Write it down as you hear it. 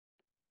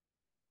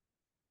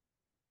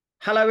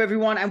Hello,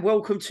 everyone, and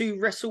welcome to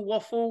Wrestle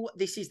Waffle.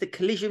 This is the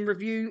Collision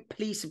review.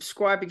 Please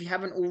subscribe if you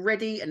haven't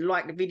already and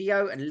like the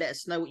video and let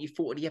us know what you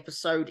thought of the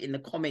episode in the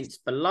comments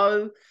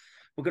below.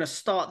 We're going to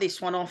start this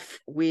one off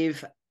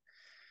with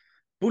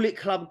Bullet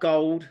Club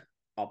Gold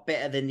are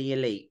better than the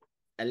Elite,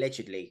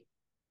 allegedly.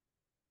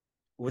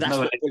 Well,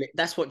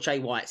 that's what Jay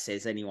White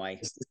says anyway.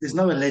 There's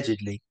no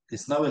allegedly.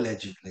 There's no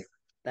allegedly.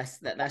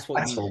 That's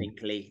what you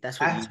think, Lee. That's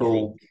what you At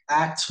all. think.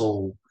 At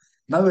all.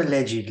 No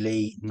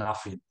allegedly.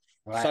 Nothing.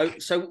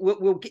 Right. So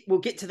we'll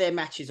get to their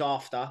matches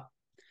after,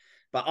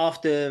 but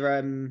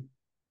after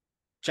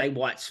Jay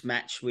White's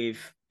match with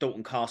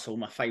Dalton Castle,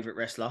 my favourite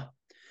wrestler,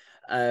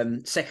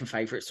 second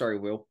favourite. Sorry,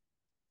 Will.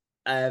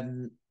 Yeah,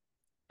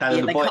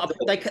 they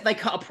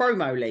cut a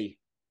promo, Lee.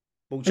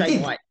 Well,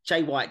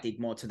 Jay White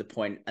did more to the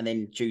point, and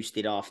then Juice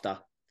did after.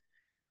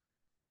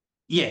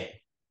 Yeah.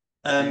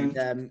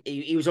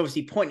 He was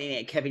obviously pointing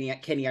at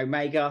Kenny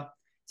Omega.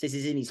 Says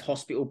he's in his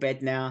hospital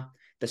bed now.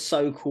 The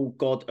so-called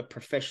god of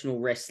professional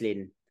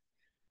wrestling.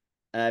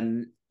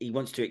 He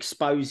wants to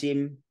expose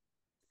him.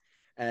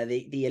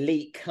 The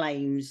Elite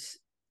claims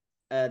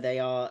they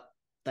are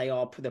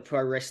the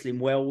pro wrestling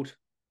world,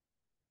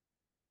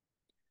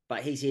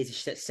 but he's here to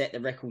set the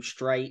record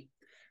straight.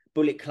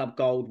 Bullet Club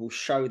Gold will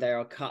show they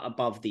are cut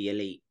above the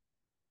Elite.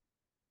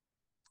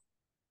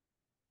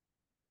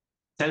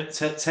 Tell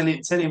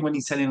him when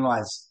he's telling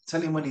lies.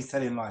 Tell him when he's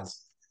telling lies.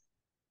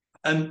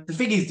 The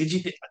thing is,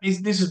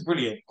 this is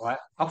brilliant, right?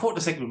 I thought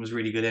the segment was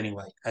really good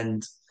anyway.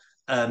 And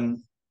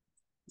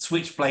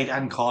Switchblade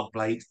and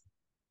Cardblade,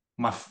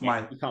 You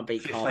can't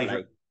beat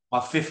Cardblade. My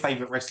fifth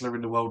favorite wrestler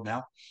in the world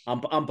now.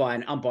 I'm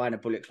buying a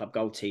Bullet Club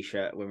Gold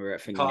t-shirt when we're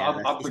at Thingy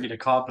now. I'm bringing a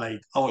Cardblade.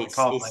 I want a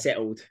Cardblade. It's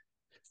settled.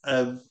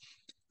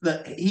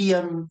 Look,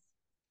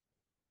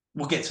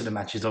 we'll get to the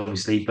matches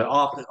obviously, but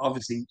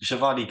obviously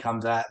Shivani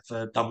comes out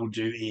for double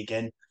duty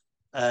again,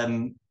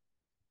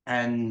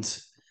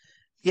 and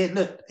yeah,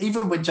 look,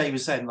 even when Jay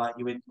was saying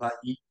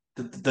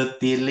the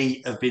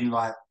Elite have been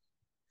like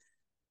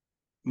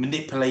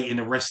manipulating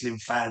the wrestling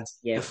fans.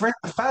 Yeah,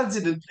 the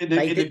fans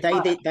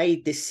they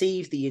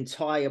deceived the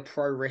entire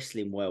pro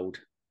wrestling world.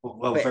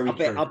 Well,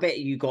 I bet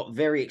you got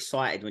very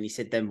excited when he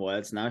said them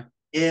words. No.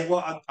 Yeah,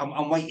 well,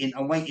 I'm waiting.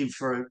 I'm waiting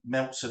for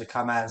Meltzer to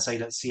come out and say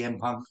that CM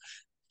Punk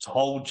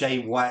told Jay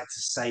White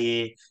to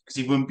say it because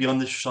he wouldn't be on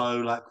the show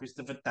like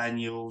Christopher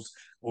Daniels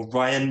or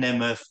Ryan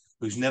Nemeth,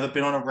 who's never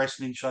been on a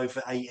wrestling show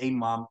for 18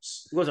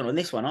 months. He wasn't on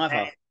this one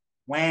either.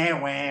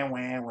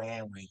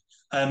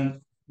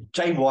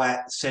 Jay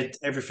White said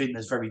everything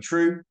that's very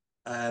true,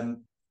 and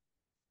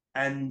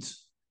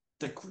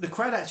the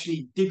crowd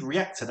actually did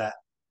react to that.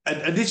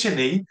 And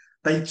initially,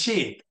 they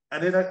cheered,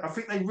 and then I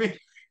think they really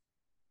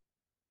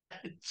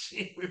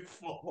cheer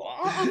before.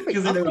 I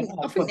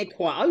think they're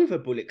quite over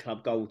Bullet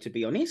Club Gold, to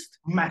be honest.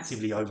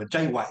 Massively over.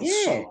 Jay White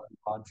is so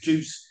over.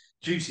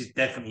 Juice is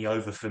definitely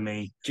over for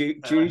me.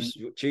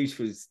 Juice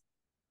was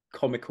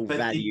comical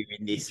value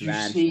in this,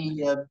 man.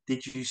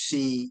 Did you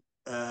see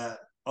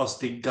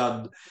Austin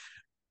Gunn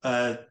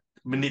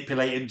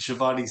manipulating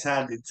Shivani's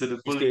hand into the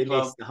Bullet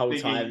Club the whole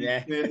time?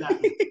 Yeah,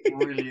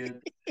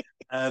 brilliant.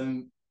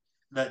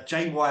 That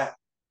Jay White,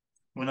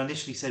 when I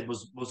initially said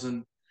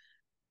wasn't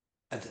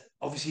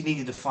obviously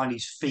needed to find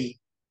his feet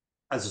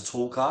as a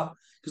talker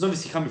because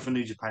obviously coming from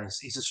New Japan,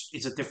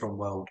 it's a different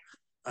world.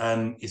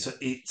 It's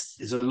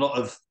a lot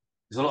of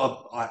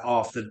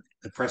after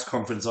the press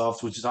conference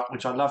afterwards,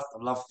 which I love.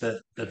 I love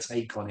the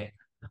take on it,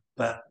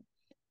 but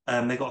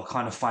they got to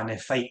kind of find their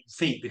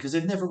feet because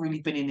they've never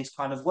really been in this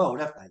kind of world,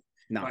 have they?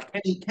 No. Like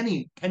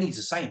Kenny's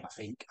the same. I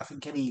think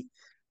Kenny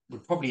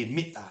would probably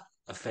admit that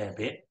a fair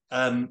bit.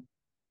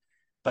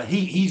 But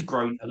he's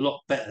grown a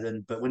lot better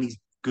than. But when he's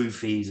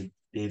goofy, he's a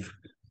div,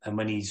 and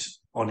when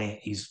he's on it,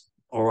 he's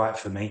all right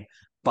for me.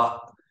 But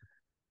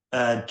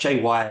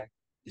Jay White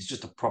is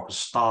just a proper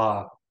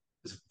star.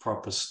 He's a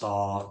proper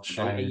star.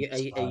 Are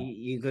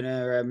you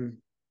gonna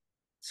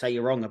say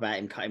you're wrong about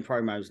him cutting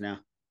promos now?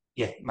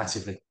 Yeah,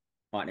 massively.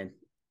 Right then.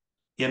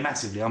 Yeah,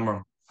 massively. I'm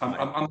wrong.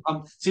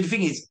 I'm see, the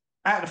thing is,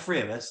 out of the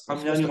three of us, I'm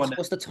the only one.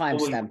 What's the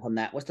timestamp on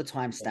that? What's the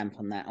timestamp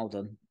on that? Hold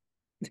on.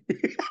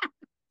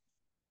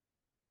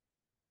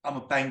 I'm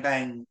a bang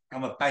bang.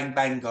 I'm a bang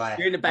bang guy.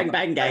 You're in the bang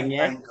bang gang,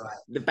 yeah.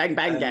 The bang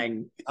bang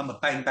gang. I'm a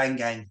bang bang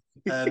gang.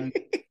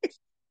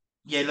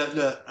 Yeah,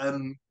 look.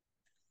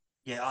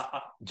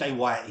 Jay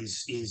White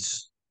is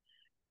as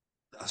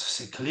I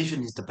said,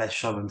 Collision is the best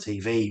show on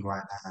TV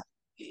right now.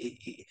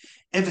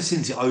 Ever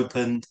since it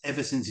opened,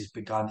 ever since it's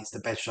begun, it's the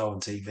best show on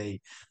TV.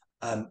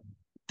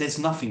 There's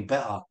nothing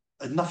better.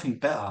 Nothing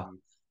better.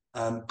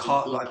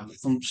 Like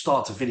from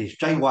start to finish,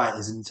 Jay White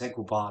is an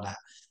integral part of that.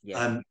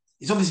 Yeah.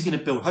 He's obviously going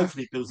to build.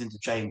 Hopefully, it builds into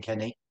Jay and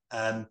Kenny.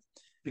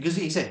 Because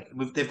he said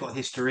they've got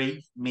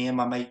history. Me and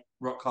my mate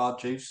Rock Hard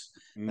Juice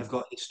have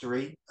got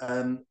history.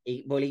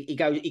 He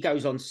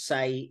goes on to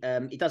say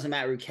it doesn't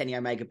matter who Kenny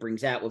Omega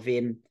brings out with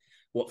him,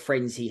 what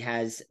friends he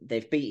has.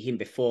 They've beat him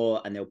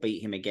before, and they'll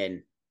beat him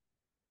again.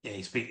 Yeah,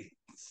 he's very,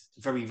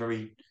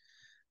 very,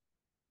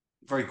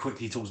 very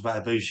quickly talks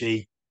about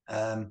Ibushi.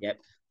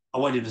 Yep. I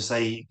wanted him to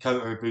say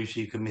Kota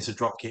Ibushi can miss a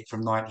drop kick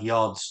from 90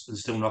 yards and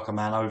still knock a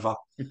man over.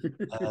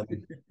 Um,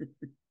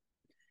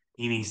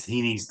 he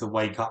needs to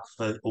wake up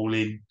for All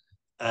In.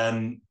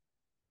 Um,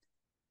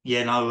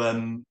 yeah,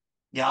 no,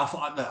 yeah, I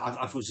thought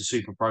it was a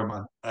super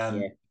promo.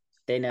 Yeah.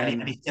 Then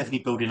And he's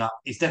definitely building up.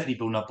 He's definitely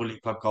building up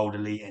Bullet Club Gold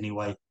Elite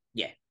anyway.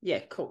 yeah,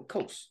 cool, of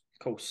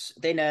course.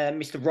 Then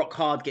Mr. Rock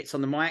Hard gets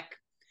on the mic,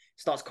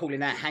 starts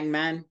calling out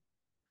Hangman.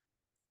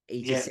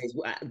 He just says,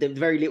 the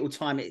very little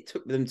time it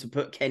took them to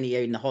put Kenny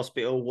in the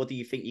hospital, what do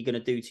you think you're going to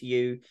do to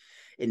you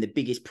in the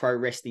biggest pro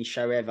wrestling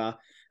show ever?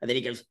 And then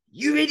he goes,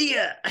 you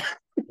idiot. I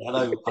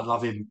know, I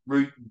love him.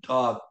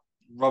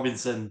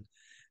 Robinson,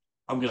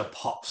 I'm going to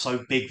pop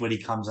so big when he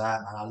comes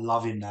out, man. I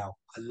love him now.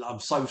 I'm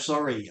so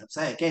sorry. I'll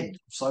say it again. I'm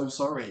so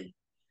sorry.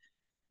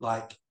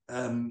 Like,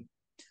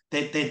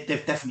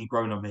 they've definitely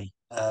grown on me.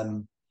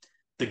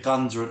 The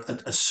Guns are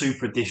a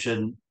super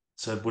addition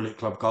to Bullet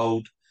Club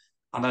Gold.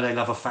 I know they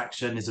love a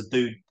faction. There's a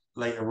dude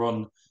later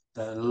on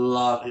that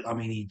love. I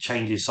mean, he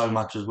changes so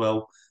much as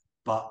well.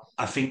 But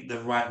I think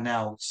that right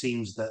now it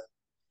seems that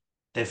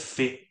they've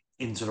fit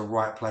into the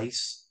right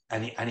place,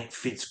 and it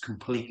fits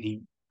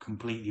completely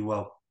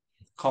well.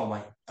 Can't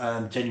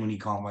wait. Genuinely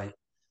can't wait.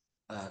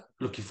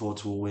 Looking forward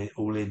to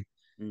All In.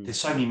 There's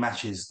so many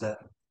matches that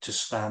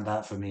just stand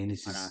out for me, and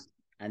this is.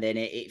 And then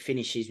it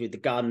finishes with the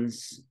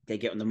Guns. They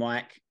get on the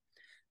mic.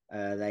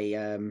 They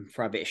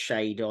throw a bit of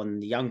shade on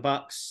the Young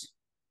Bucks.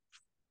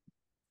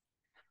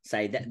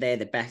 Say that they're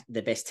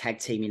the best tag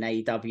team in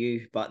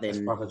AEW, but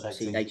then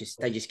they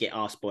just get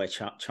asked by a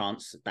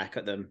chance back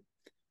at them.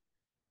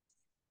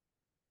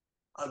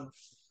 I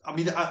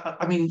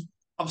mean,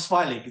 I'm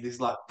smiling because it's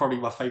like probably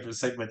my favorite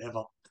segment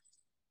ever.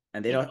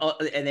 And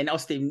then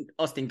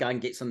Austin Gunn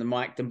gets on the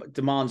mic,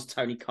 demands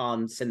Tony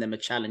Khan send them a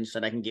challenge so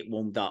they can get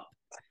warmed up.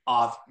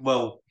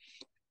 Well,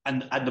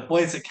 and the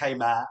boys that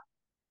came out,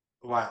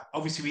 right?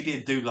 Obviously, we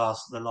didn't do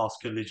the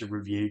last Collision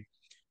review,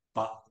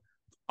 but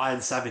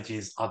Iron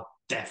Savages are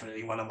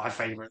definitely one of my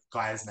favorite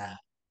guys now.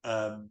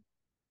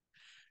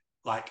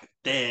 Like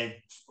they're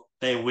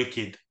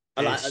wicked.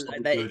 I like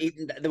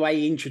the way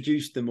he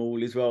introduced them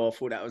all as well. I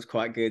thought that was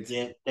quite good.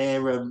 Yeah,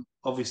 they're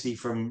obviously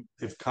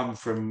they've come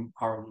from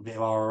a bit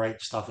of ROH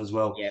stuff as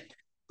well. Yeah,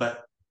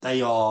 but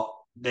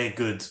they're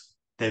good.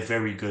 They're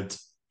very good,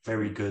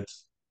 very good.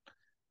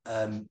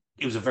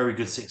 It was a very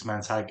good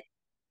 6-man tag.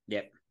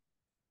 Yep.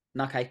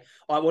 Okay.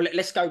 All right. Well,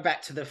 let's go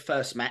back to the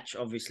first match,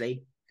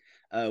 obviously,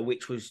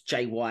 which was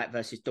Jay White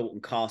versus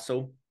Dalton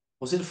Castle.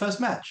 Was it the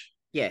first match?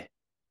 Yeah.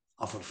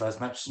 I thought the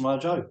first match was Samoa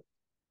Joe.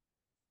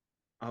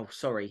 Oh,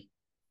 sorry.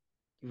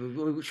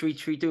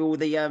 Should we do all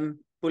the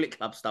Bullet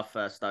Club stuff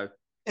first, though?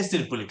 Let's do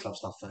the Bullet Club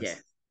stuff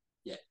first.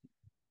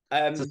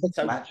 Yeah.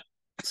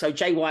 So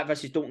Jay White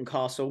versus Dalton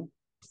Castle.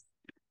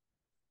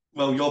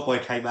 Well, your boy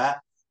came out.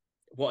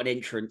 What an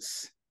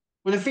entrance!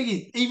 Well, the thing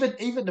is,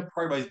 even the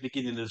promos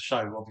beginning of the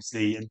show,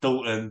 obviously, and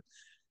Dalton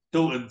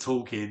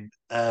talking.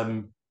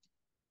 I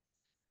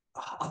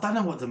don't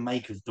know what to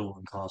make of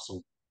Dalton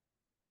Castle.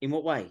 In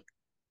what way?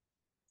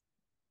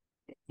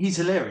 He's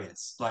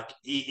hilarious. Like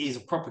he's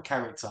a proper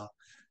character,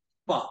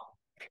 but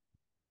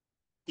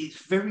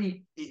it's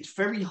very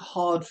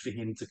hard for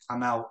him to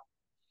come out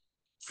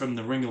from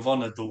the Ring of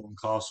Honor Dalton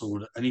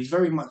Castle, and he's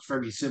very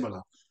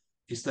similar.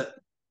 Is that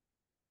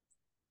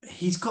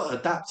he's got to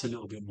adapt a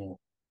little bit more.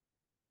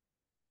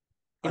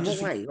 In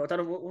what way? I don't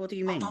know. What do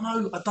you mean?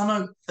 I don't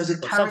know. As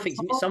a character,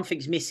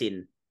 something's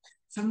missing.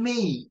 For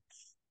me,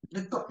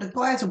 the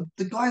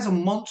guy's a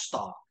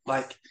monster.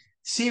 Like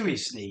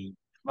seriously,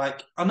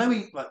 like I know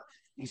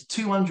he's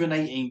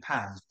 218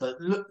 pounds, but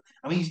look,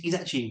 I mean he's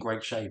actually in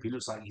great shape. He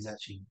looks like he's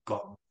actually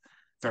got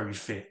very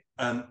fit.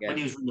 When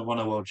he was Ring of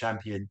Honor World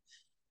Champion,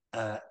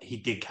 he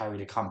did carry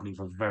the company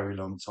for a very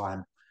long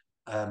time.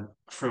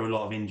 Through a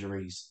lot of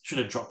injuries. Should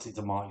have dropped it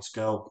to Marty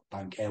Scurll.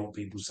 Don't care what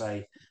people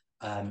say.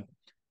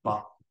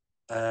 But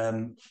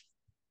God,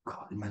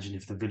 imagine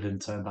if the villain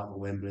turned up at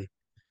Wembley.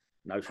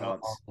 No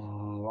chance. I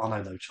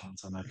know, no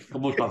chance. I know.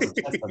 More chance of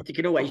Ted. You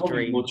can always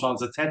dream. More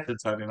chance of Ted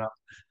turning up.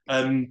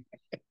 And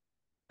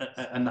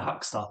the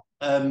Huckster.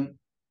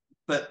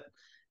 But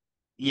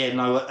yeah,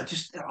 no. I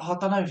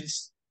don't know.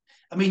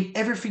 I mean,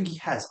 everything he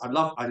has. I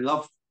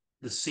love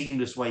the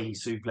seamless way he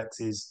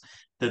suplexes.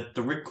 The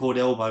ripcord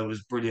elbow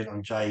was brilliant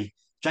on Jay.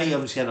 Jay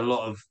obviously had a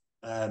lot of.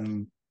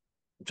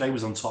 Jay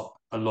was on top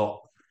a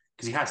lot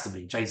because he has to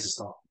be. Jay's the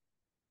star.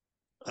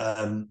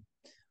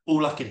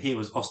 All I could hear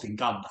was Austin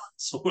Gunn.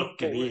 That's all I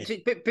could hear.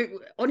 But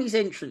on his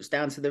entrance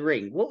down to the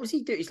ring, what was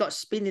he doing? He's like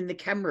spinning the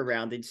camera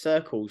around in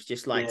circles,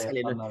 just like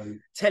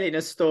telling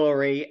a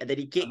story, and then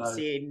he gets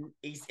in.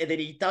 And then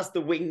he does the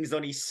wings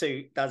on his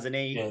suit, doesn't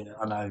he? Yeah,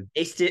 I know.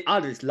 I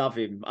just love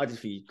him. I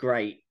just think he's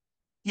great.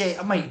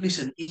 Yeah, mate.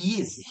 Listen,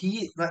 he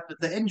is like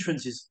the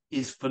entrance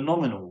is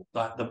phenomenal.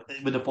 Like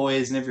with the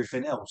boys and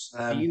everything else.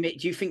 Do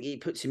you think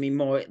it puts him in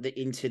more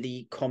into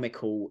the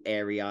comical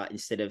area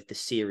instead of the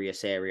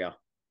serious area?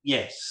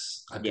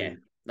 Yes, I do. Yeah,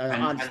 I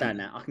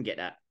understand that. I can get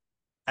that.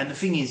 And the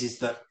thing is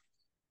that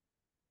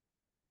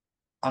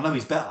I know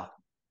he's better.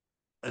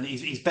 and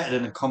he's better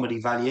than a comedy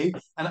value.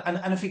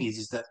 And the thing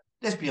is that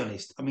let's be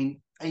honest. I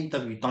mean,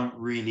 AEW don't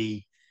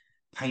really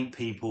paint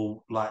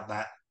people like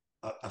that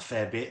a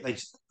fair bit.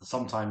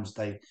 Sometimes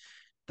they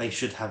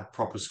should have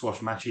proper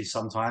squash matches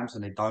sometimes,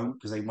 and they don't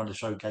because they want to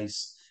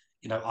showcase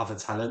other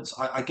talents.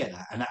 I get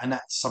that, and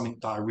that's something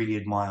that I really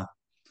admire.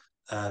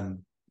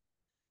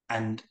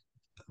 And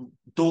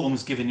Dorton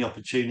was given the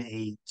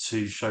opportunity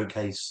to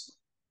showcase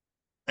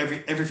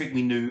everything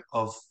we knew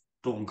of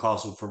Dorton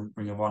Castle from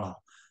Ring of Honor.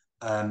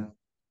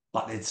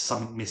 But there's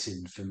something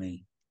missing for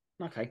me.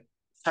 Okay.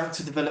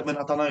 Character development,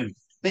 I don't know.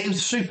 But it was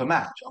a super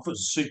match. I thought it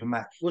was a super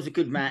match. It was a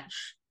good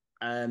match.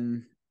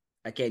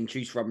 Again,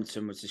 Juice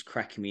Robinson was just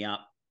cracking me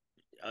up.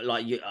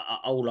 Like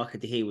all I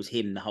could hear was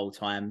him the whole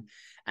time.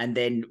 And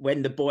then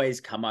when the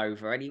boys come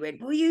over and he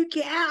went, "Will you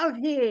get out of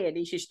here?" And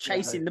he's just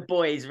chasing the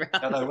boys around.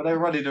 I know when they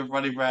were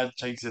running around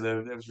chasing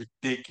them, it was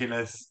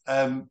ridiculous.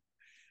 So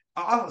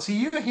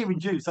you were hearing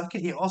Juice. I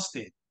could hear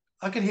Austin.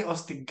 I could hear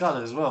Austin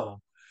Gunn as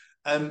well.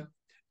 I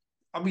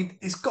mean,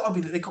 it's got to be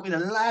that they got me the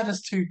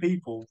loudest two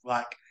people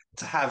like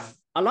to have.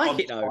 I like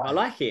it though. I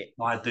like it.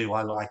 I do.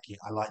 I like it.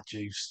 I like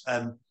Juice.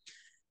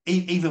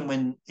 Even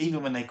when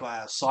they got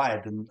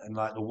outside and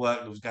like the work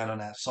that was going on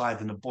outside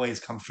and the boys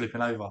come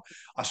flipping over,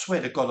 I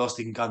swear to God,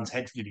 Austin Gunn's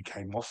head nearly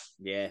came off.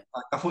 Yeah,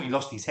 like, I thought he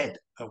lost his head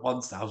at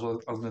one stage. I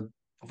thought one of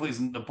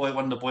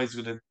the boys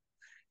was going to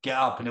get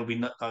up and it'll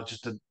be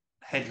just a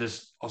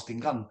headless Austin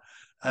Gunn.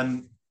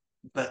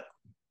 But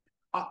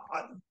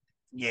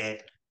yeah,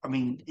 I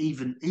mean,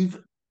 even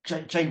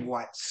Jay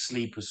White's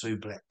sleeper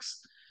suplex,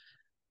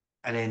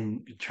 and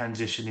then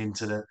transition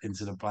into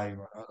the blade.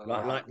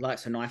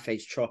 Likes a knife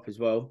edge chop as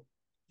well.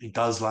 He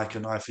does like a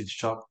knife edge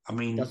chop. I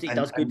mean, he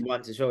does good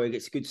ones as well. He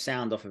gets good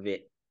sound off of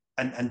it.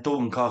 And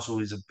Dalton Castle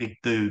is a big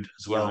dude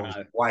as well,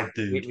 wide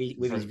dude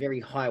with his very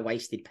high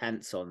waisted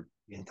pants on.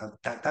 Yeah,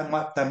 that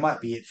might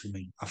be it for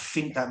me. I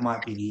think that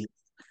might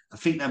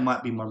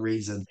be my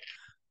reason.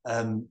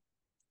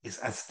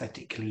 It's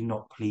aesthetically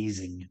not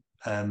pleasing.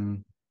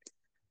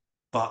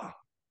 But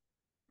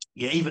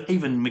yeah,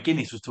 even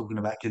McGuinness was talking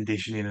about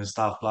conditioning and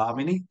stuff. Like, I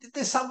mean,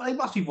 they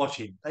must be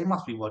watching. They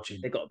must be watching.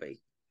 They got to be.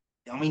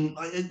 I mean,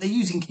 they're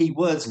using key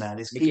words now.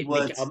 There's key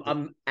words.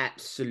 I'm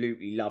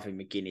absolutely loving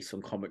McGuinness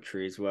on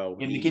commentary as well.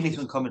 Yeah, McGuinness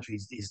on commentary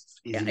is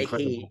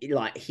incredible.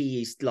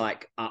 He is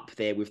like up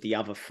there with the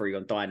other three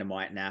on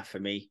Dynamite now for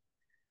me.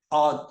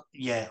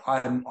 Yeah,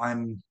 I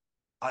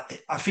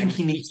think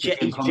he needs to.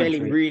 He's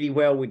gelling really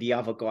well with the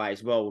other guy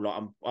as well.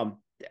 Like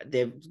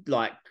they're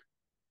like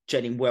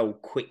gelling well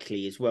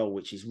quickly as well,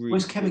 which is really.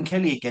 Where's Kevin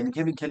Kelly again?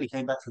 Kevin Kelly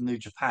came back from New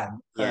Japan.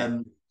 Yeah.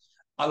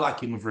 I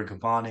like him with Rick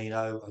Barney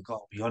though. I got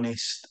to be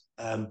honest.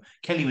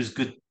 Kelly was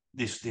good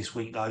this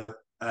week though.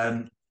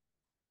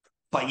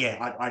 But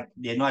yeah,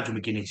 Nigel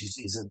McGuinness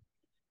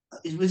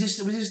was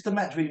this the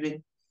match we've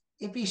been?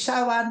 It'd be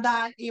so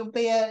under.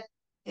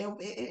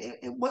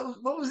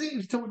 What was it he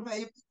was talking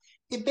about?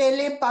 It'd be a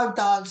limbo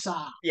dancer.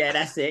 Yeah,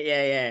 that's it.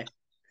 Yeah.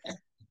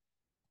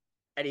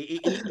 And he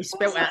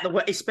spelt out the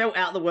word. He spelt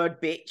out the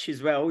word "bitch"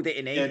 as well,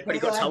 didn't he? Yeah, Probably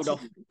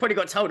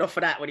got told off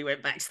for that when he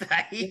went backstage.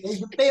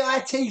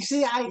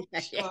 B-I-T-C-H.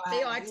 Yeah,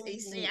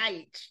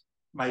 B-I-T-C-H.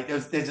 Mate,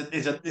 there's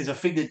a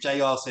thing that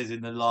JR says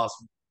in the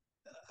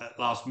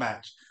last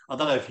match. I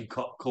don't know if you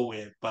caught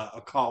it, but I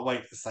can't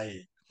wait to say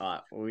it.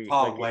 All right,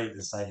 can't wait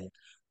to say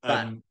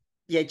it.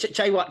 Yeah,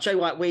 Jay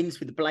White wins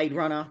with the Blade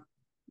Runner.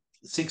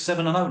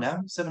 6-7-0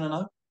 now.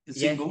 7-0.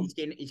 Yeah,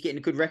 he's getting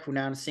a good record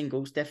now in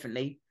singles,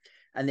 definitely.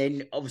 And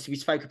then obviously we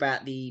spoke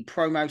about the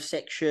promo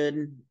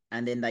section,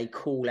 and then they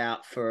call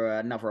out for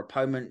another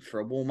opponent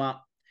for a warm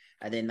up,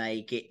 and then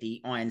they get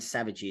the Iron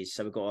Savages.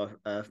 So we've got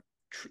a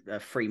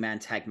 3-man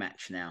tag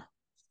match now.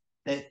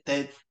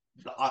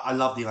 I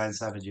love the Iron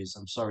Savages.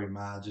 I'm sorry,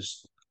 man.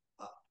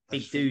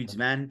 Big dudes,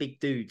 man.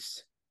 Big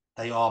dudes.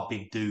 They are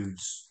big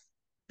dudes.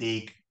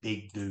 Big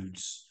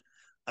dudes.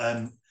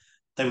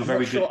 They were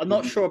very good. I'm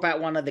not sure about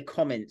one of the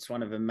comments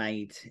one of them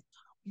made.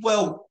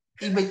 Well,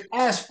 he went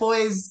ass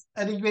boys,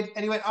 and he went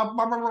and he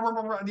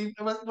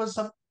was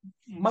some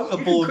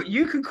motorboard.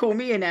 You can call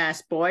me an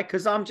ass boy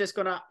because I'm just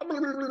gonna.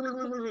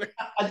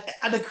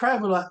 And the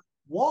crowd were like,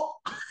 "What?"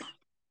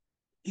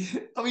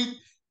 I mean,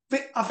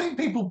 I think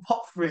people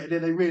pop for it, and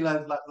then they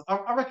realise, like,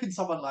 I reckon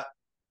someone like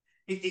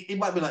it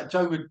might be like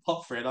Joe would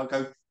pop for it, and I'll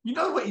go, "You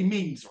know what he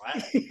means,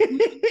 right?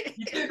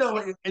 you do know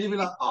what," and he'd be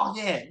like, "Oh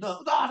yeah,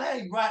 no, that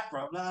ain't right,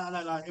 bro.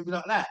 No, it'd be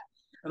like that."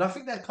 And I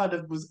think that kind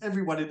of was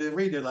everyone in the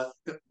arena, like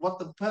what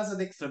the person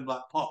next to him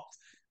like popped,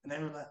 and they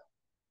were like,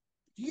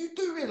 "You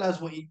do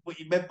realise what you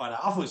meant by that?"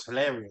 I thought it was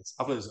hilarious.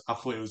 I thought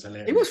it was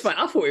hilarious. It was fun.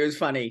 I thought it was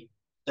funny.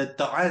 The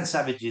Iron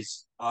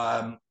Savages.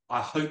 I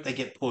hope they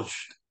get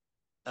pushed,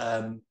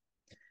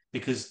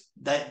 because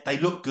they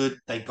look good.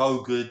 They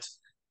go good.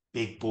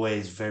 Big Boy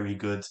is very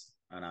good.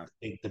 I know.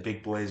 The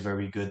Big Boy is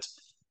very good.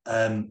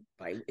 But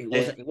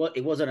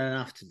it wasn't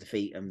enough to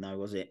defeat them, though,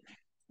 was it?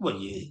 Well,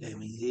 yeah, I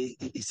mean,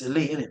 it's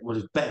elite, isn't it? Well,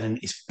 it's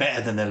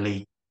better than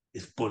elite.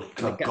 It's Bullet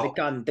Club.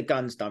 The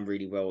gun's done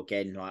really well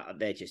again. Like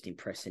they're just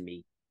impressing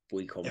me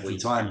week on every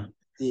week. time.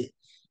 Yeah.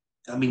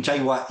 I mean,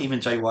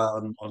 even Jay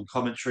White on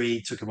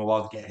commentary took him a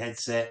while to get a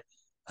headset.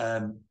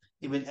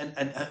 Even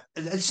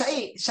and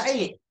say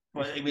it.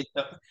 Well, I mean,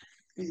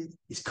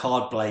 it's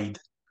Card Blade.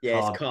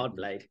 Yeah, it's Card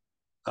Blade.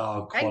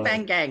 Oh, Bang quality.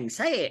 bang gang,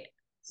 say it.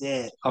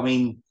 Yeah, I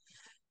mean,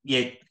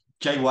 yeah,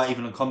 Jay White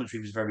even on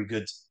commentary was very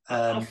good.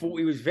 I thought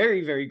he was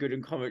very, very good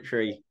in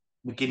commentary.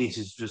 McGuinness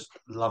has just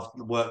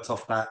worked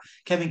off that.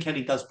 Kevin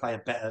Kelly does play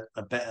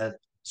a better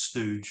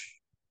stooge.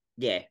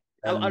 Yeah,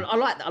 I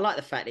like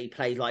the fact that he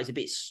plays like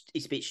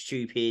he's a bit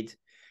stupid,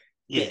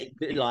 Yeah,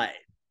 bit like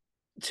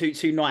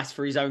too nice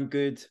for his own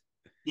good.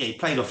 yeah, he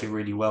played off it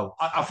really well.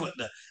 I thought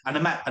that, and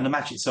the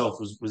match itself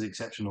was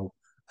exceptional.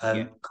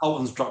 Yeah.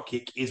 Colton's drop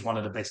kick is one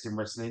of the best in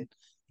wrestling.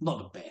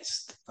 Not the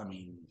best. I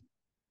mean,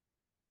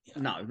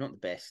 you know, No, not the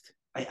best.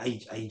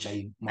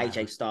 AJ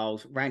AJ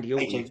Styles, Randy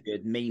Orton was AJ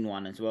good, mean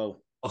one as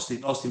well.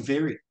 Austin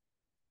Theory.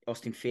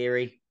 Austin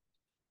Theory.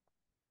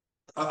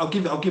 I'll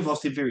give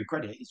Austin Theory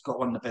credit. He's got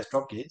one of the best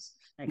drop kicks.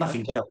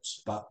 Nothing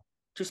else, but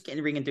just get in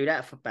the ring and do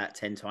that for about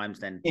 10 times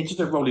then. yeah, just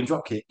a rolling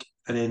drop kick,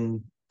 and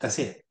then that's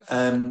it.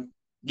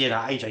 Yeah, no,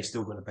 AJ's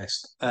still got the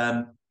best.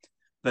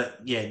 But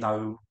yeah,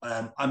 no,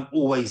 I'm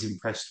always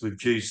impressed with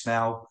Juice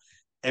now.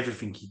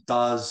 Everything he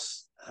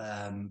does,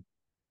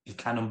 his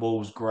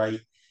cannonball's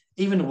great.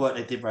 Even the work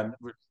they did around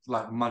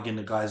like mugging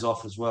the guys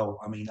off as well.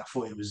 I mean, I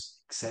thought it was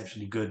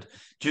exceptionally good.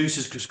 Juice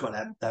has just got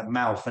that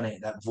mouth in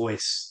it, that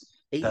voice.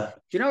 Do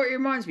you know what he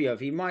reminds me of?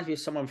 He reminds me of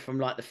someone from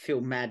like the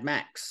film Mad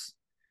Max.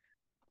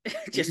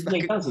 Just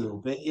like he does a little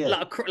bit, yeah.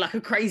 Like a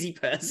crazy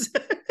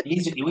person.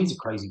 He's a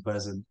crazy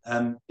person.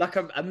 Like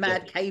a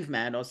mad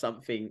caveman or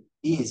something.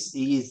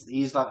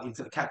 He's like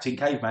a Captain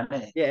Caveman,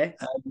 isn't it? Yeah.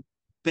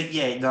 But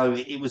yeah, no,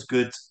 it was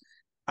good.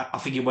 I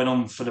think it went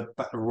on for the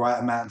right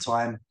amount of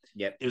time.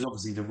 Yep. It was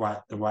obviously the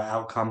right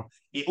outcome.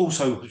 It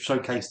also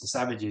showcased the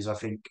Savages, I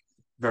think,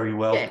 very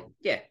well.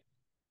 Yeah.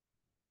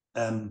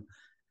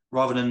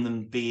 Rather than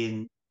them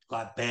being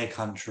like Bear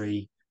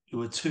Country, who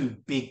were two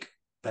big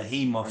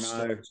behemoths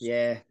that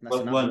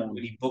weren't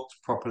really booked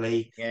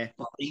properly. Yeah.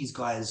 But these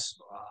guys,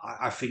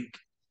 I think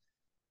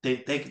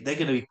they're going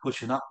to be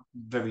pushing up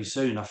very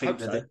soon. I think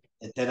they're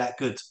that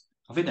good.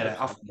 I think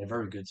they're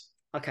very good.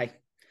 Okay.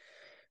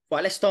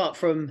 Right, let's start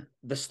from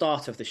the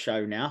start of the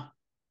show now.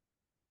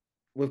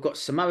 We've got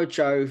Samoa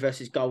Joe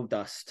versus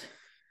Goldust.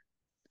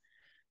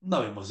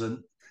 No, it wasn't.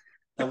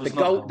 That was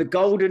the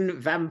Golden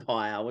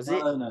Vampire, was it?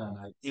 No.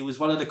 It was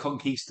one of the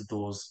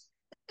conquistadors.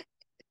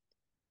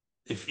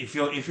 If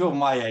you're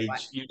my age,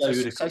 right. You know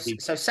who the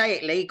so say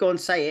it, Lee. Go on,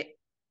 say it.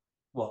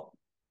 What?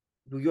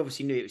 Well, you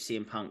obviously knew it was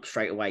CM Punk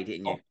straight away,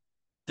 didn't you?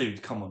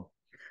 Dude, come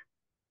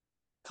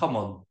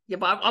on. Yeah,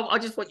 but I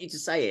just want you to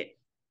say it.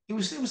 It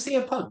was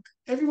CM Punk.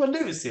 Everyone knew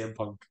it was CM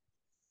Punk.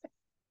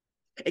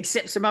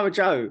 Except Samoa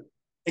Joe.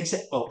 And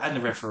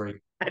the referee.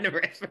 And the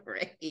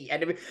referee.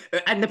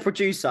 And the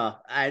producer.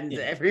 And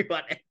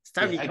everyone. It's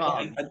Tony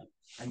Khan.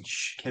 And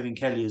Kevin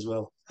Kelly as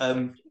well.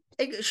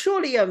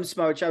 Surely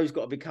Samoa Joe's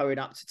got to be going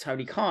up to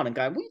Tony Khan and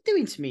going, what are you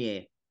doing to me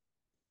here?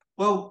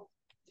 Well,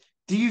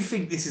 do you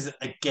think this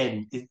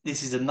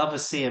is another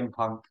CM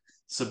Punk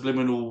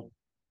subliminal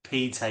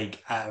P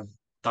take out of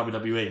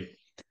WWE?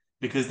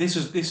 Because this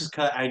was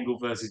Kurt Angle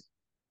versus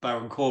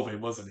Baron Corbin,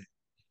 wasn't it?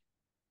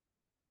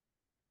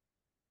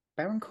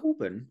 Baron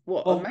Corbin?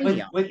 What? Well,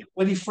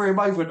 when he threw him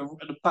over in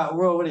the Battle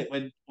Royal, wasn't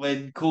it?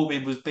 When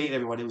Corbin was beating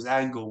everyone, it was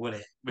Angle,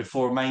 wasn't it?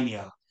 Before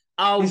Mania.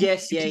 Oh,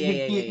 This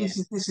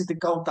is the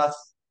Goldust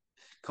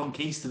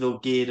Conquistador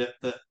gear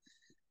that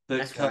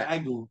Kurt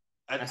Angle.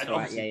 And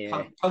obviously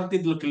Punk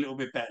did look a little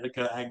bit better than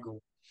Kurt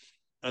Angle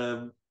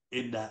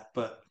in that,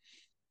 but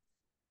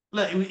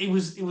look, it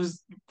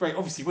was great.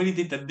 Obviously, when he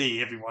did the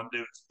knee, everyone knew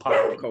it was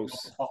Punk. Of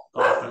course.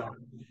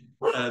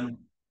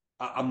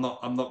 I'm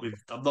not with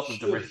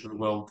the rest of the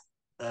world.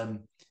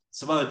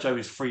 Samoa Joe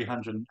is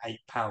 308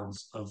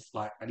 pounds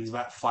and he's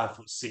about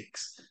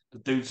 5'6". The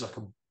dude's like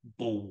a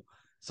ball.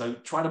 So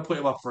trying to put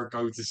him up for a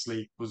go to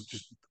sleep was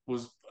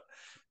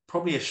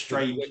probably a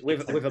strange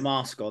with a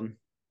mask on.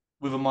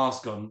 With a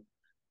mask on,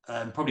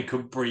 probably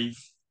couldn't breathe.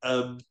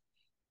 It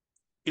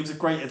was a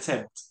great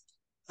attempt.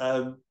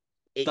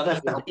 It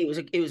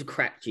was a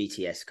crap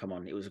GTS. Come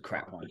on, it was a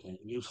crap one.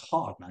 It was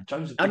hard, man.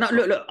 Jones.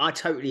 Look. I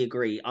totally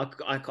agree. I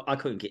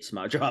couldn't get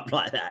Samoa up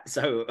like that.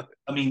 So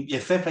I mean, yeah,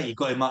 fair play. You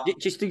got him up.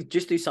 Just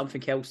do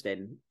something else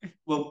then.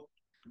 Well,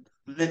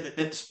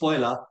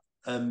 spoiler.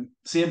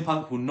 CM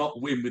Punk will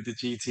not win with the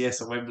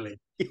GTS at Wembley,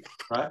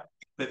 right?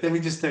 But let me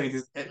just tell you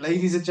this,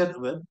 ladies and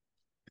gentlemen.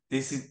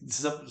 This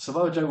is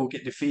Samoa Joe will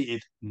get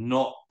defeated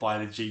not by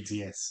the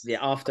GTS. Yeah,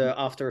 after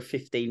a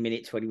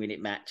 15-minute, 20-minute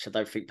match, I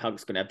don't think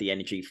Punk's going to have the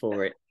energy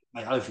for it.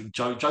 Mate, I don't think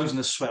Joe's going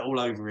to sweat all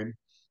over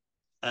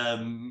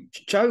him.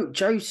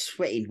 Joe's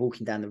sweating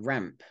walking down the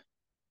ramp.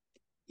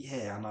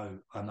 Yeah,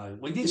 I know.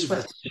 We did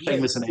sweat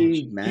Sheamus and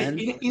Edge, man.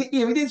 He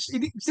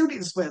still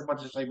didn't sweat as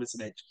much as Sheamus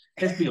and Edge.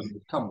 Let's be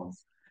honest. Come on.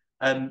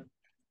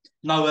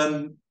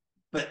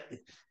 But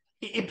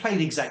it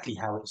played exactly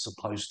how it's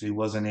supposed to,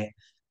 wasn't it?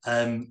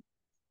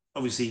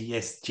 Obviously,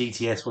 yes,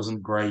 GTS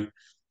wasn't great.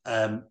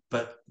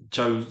 But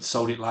Joe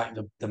sold it like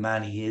the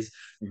man he is.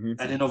 Mm-hmm.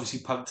 And then obviously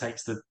Punk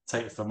takes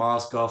the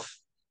mask off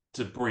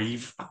to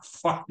breathe.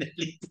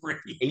 Finally breathe.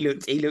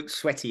 He looked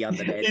sweaty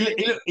under there.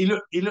 He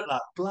looked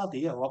like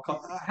bloody hell. I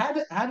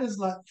can't, how does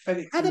like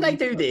Felix? How do they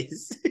do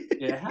this?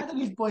 Yeah, how do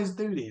these boys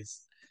do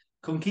this?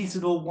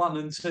 Conquistador 1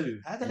 and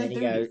 2. How do they do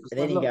this? And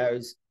then he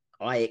goes,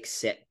 I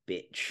accept,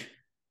 bitch.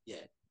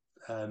 Yeah.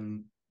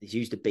 He's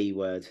used the B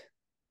word.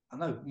 I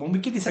know. Well,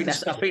 McGuinness had to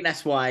spell I think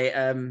that's why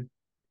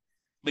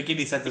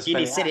McGuinness had to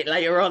spell it said out. it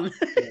later on.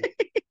 Yeah.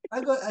 I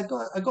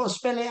got to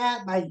spell it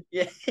out, mate.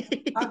 Yeah.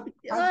 I've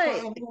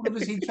got all of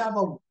us in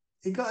trouble.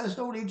 He got us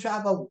all in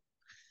trouble.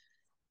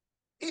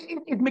 Is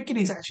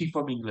McGuinness actually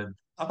from England?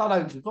 I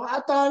don't know.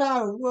 I don't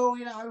know.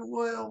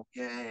 Well,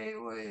 yeah,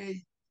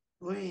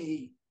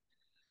 we.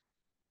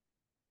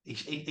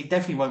 He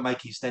definitely won't make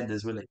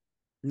EastEnders, will he?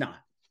 No.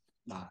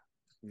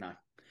 No.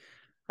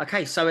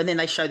 Okay, so and then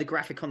they show the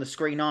graphic on the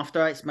screen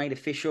after it's made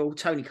official.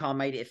 Tony Khan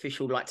made it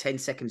official like 10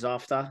 seconds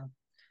after.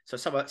 So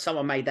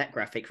someone made that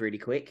graphic really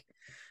quick.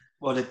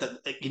 Well,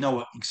 you know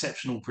what?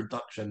 Exceptional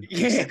production.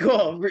 Yeah,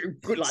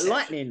 good, like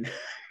lightning.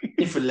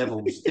 Different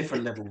levels.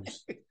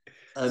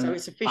 So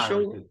it's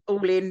official.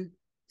 All in.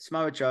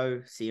 Samoa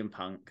Joe, CM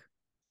Punk.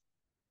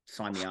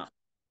 Sign me up.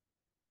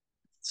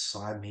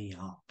 Sign me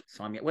up.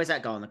 Where's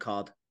that go on the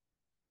card?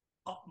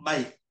 Oh,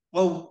 mate.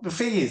 Well, the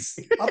thing is,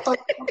 I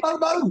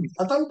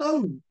don't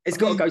know. It's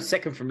got to go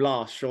second from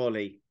last,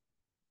 surely.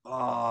 Oh,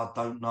 I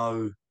don't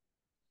know.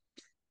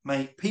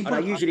 Mate, people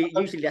usually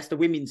that's the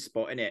women's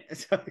spot, isn't it?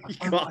 So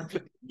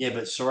yeah,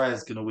 but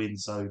Soraya's gonna win,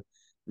 so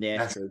yeah,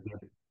 that's true.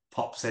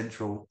 Pop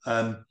Central.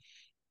 I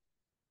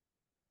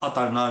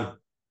don't know.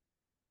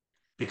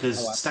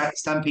 Because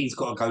Stampede's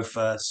got to go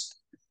first.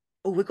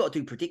 Oh, we've got to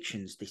do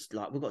predictions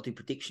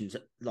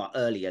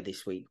earlier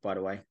this week, by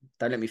the way.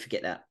 Don't let me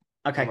forget that.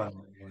 Okay.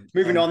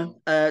 Moving on.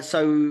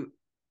 So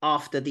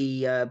after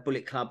the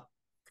Bullet Club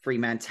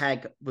 3-man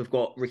tag, we've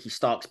got Ricky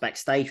Starks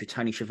backstage with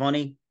Tony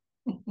Schiavone.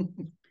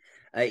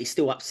 He's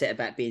still upset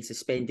about being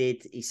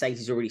suspended. He says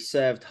he's already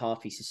served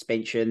half his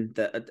suspension,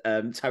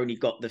 that Tony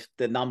got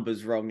the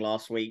numbers wrong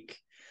last week.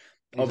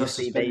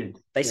 Obviously,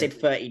 they said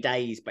 30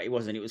 days, but it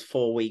wasn't. It was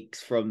 4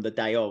 weeks from the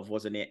day of,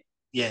 wasn't it?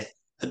 Yeah.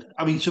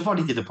 I mean,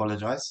 Schiavone did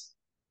apologise.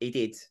 He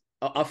did.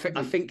 I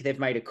think they've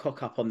made a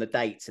cock up on the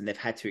dates and they've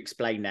had to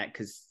explain that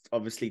because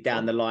obviously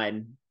down the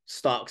line,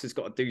 Starks has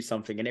got to do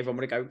something and everyone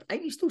would go,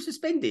 ain't you still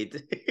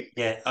suspended?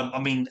 Yeah,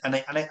 I mean, and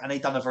they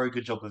done a very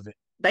good job of it.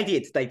 They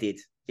did.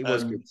 It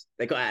was good.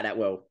 They got out of that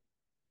well.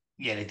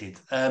 Yeah, they did.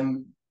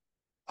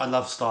 I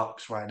love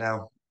Starks right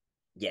now.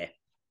 Yeah.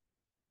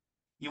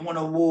 You want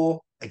a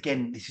war?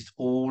 Again, this is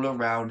all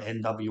around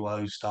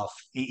NWO stuff.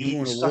 You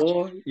want a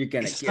war? You're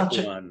going to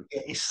get one.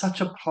 It's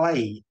such a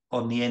play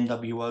on the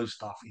NWO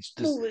stuff. It's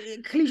just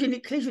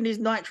Collision is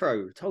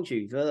Nitro. I told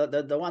you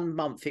the 1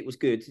 month it was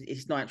good.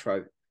 It's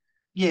Nitro.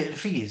 Yeah, the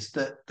thing is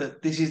that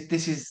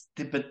this is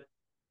but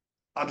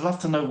I'd love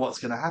to know what's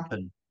going to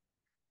happen.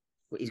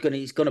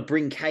 He's gonna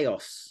bring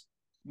chaos.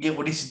 Yeah,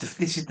 well, this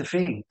is the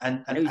thing,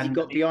 and who's he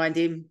got behind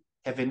him?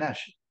 Kevin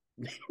Nash.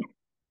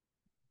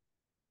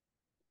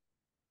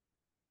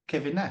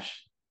 Kevin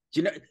Nash.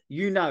 Do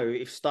you know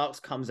if Starks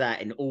comes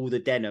out in all the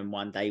denim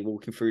one day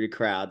walking through the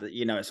crowd, that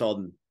it's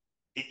on.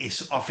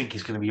 I think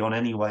it's going to be on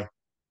anyway.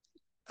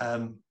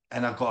 And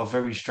I've got a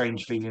very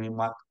strange feeling it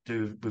might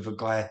do with a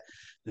guy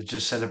that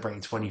just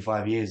celebrated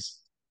 25 years.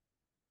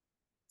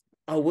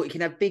 Oh, well, you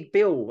can have Big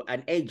Bill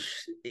and Edge,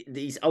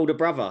 his older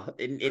brother,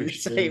 in the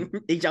same,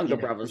 his younger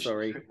brother,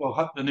 sorry.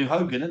 Well, the new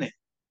Hogan, isn't it?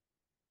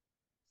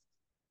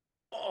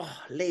 Oh,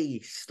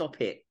 Lee,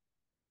 stop it.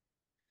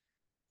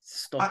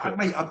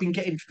 Mate, I've been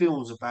getting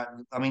feels about.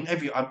 I mean,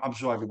 I'm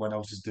sure everyone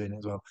else is doing it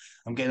as well.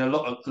 I'm getting a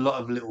lot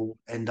of little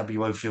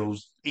NWO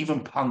feels. Even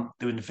Punk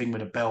doing the thing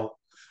with a belt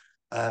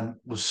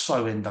was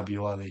so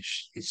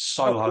NWO-ish. It's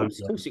so Hogan.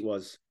 Of course, it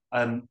was.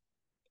 And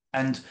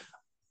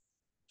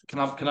can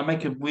I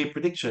make a weird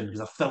prediction?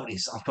 Because I felt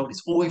this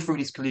all the way through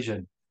this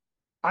Collision.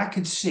 I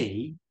could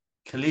see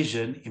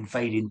Collision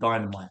invading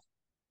Dynamite.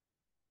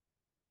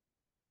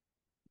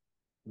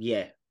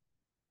 Yeah.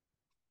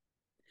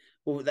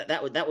 Well,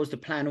 that was the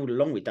plan all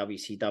along with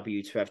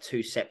WCW, to have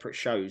 2 separate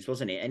shows,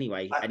 wasn't it?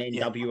 Anyway, an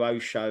NWO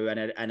show and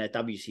a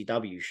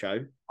WCW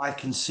show. I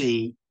can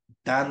see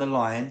down the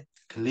line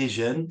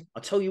Collision.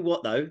 I'll tell you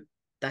what though,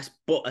 that's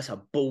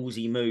a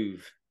ballsy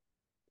move.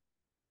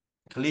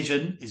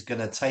 Collision is going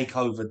to take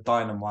over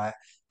Dynamite.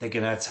 They're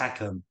going to attack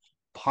them.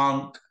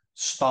 Punk,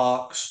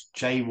 Starks,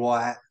 Jay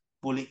White,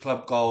 Bullet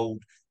Club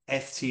Gold,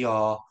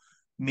 FTR,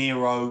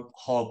 Miro,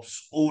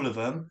 Hobbs, all of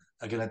them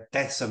are going to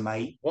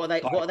decimate. What are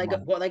they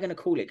going to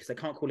call it? Because they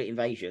can't call it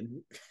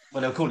invasion.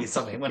 Well, they'll call it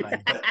something, won't they?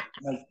 But,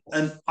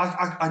 and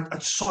I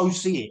so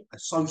see it. I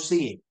so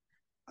see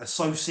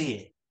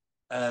it.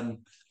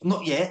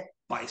 Not yet,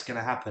 but it's going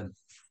to happen.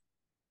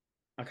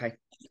 Okay.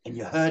 And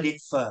you heard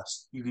it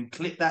first. You can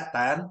clip that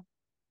down.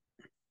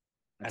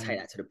 And take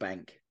that to the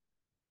bank.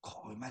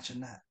 Oh,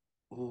 imagine that.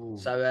 Ooh.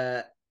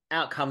 So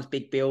out comes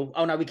Big Bill.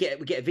 Oh no, we get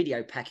a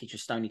video package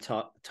of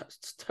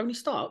Tony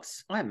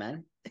Starks, Iron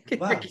Man.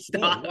 Wow.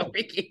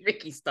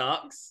 Ricky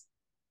Starks.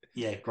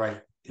 Yeah, great.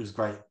 It was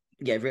great.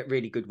 Yeah,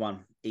 really good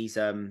one. He's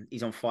on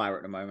fire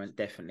at the moment,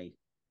 definitely.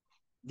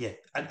 Yeah,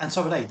 and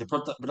so were they. The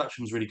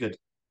production was really good.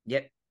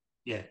 Yep,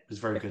 Yeah, it was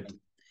very definitely. good.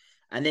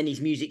 And then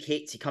his music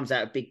hits. He comes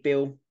out of Big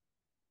Bill.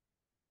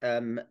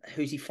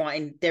 Who's he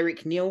fighting?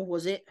 Derek Neal,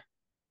 was it?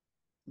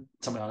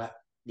 Something like that.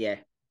 Yeah,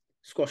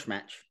 squash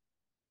match.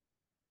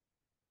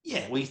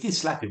 Yeah, well, he did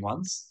slap him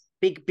once.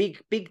 Big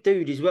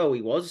dude as well.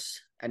 He was,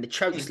 and the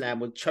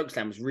Yeah, choke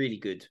slam was really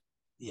good.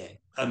 yeah.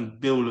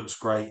 Bill looks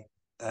great.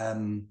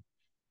 Um,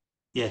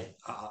 yeah,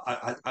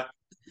 I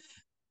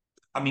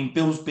mean,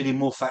 Bill's been in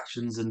more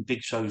factions than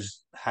Big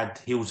Show's had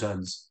heel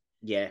turns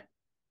Yeah,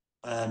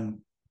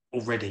 um,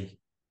 already.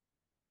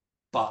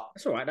 But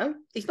that's all right though.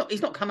 He's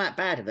not come out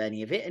bad of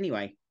any of it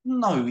anyway.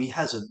 no, he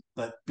hasn't.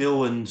 But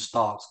Bill and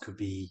Starks could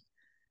be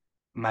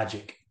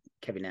magic,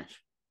 Kevin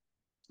Nash,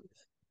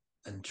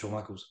 and Shawn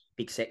Michaels,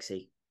 big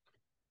sexy.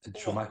 and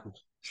Shawn Oh,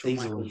 Michaels. It's Shawn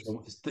Diesel and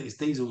Michaels. it's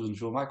Diesel and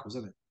Shawn Michaels,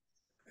 isn't it?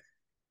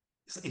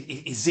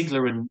 It's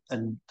Ziggler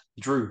and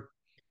Drew.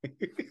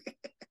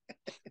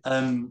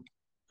 Um,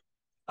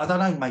 I don't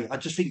know, mate.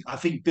 I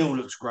think Bill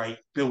looks great.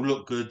 Bill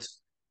looked good.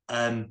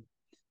 Um,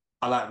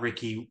 I like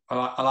Ricky.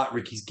 I like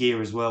Ricky's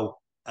gear as well.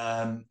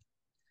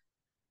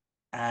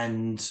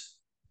 And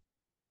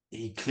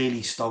he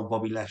clearly stole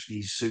Bobby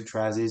Lashley's suit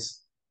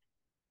trousers.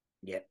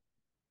 Yep.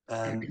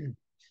 Um, but And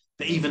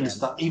then even the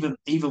stuff, even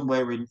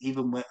wearing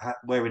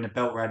the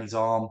belt around his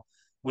arm,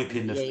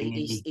 whipping the yeah, thing.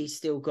 he's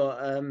still got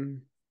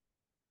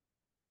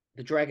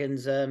the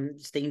Dragons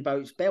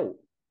Steamboat's belt.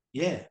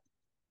 Yeah,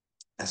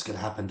 that's going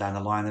to happen down the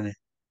line, isn't it?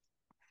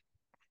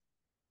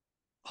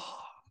 Oh,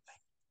 can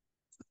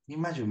you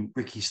imagine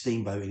Ricky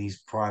Steamboat in his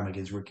prime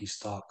against Ricky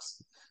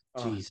Starks?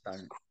 Oh, Jesus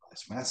don't.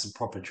 Christ, man, that's a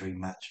proper dream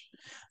match.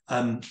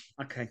 Um,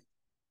 Okay.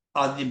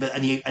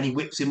 and he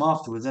whips him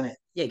afterwards, isn't it?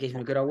 Yeah, gives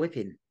him a good old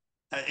whipping.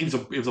 It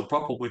was a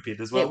proper whipping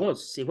as Yeah, it well.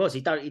 was. It was.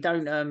 He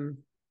don't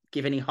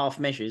give any half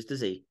measures,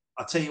 does he?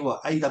 I tell you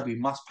what, AW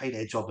must pay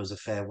their job as a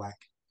fair whack.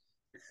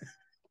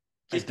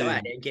 They Just go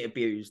out do. there and get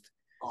abused.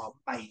 Oh,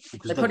 mate,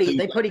 because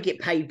They probably get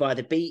paid by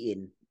the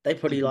beating. They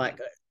probably like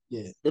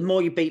yeah, the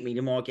more you beat me,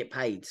 the more I get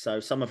paid. So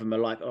some of them are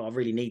like, oh, I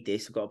really need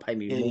this. I've got to pay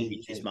me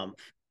mortgage yeah. this month.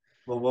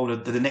 Well,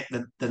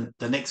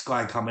 the next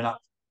guy coming up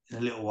in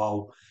a little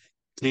while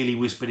clearly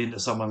whispered into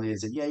someone and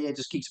said, "Yeah,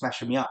 just keep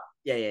smashing me up."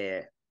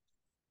 Yeah.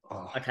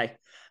 Oh, Okay.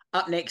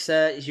 Up next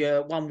is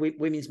your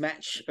women's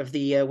match of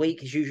the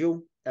week, as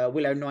usual.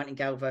 Willow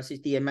Nightingale versus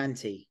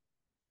Diamante.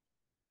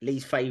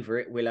 Lee's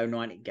favourite, Willow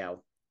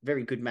Nightingale.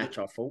 Very good match,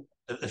 I thought.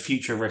 the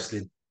future of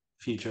wrestling,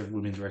 future of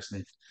women's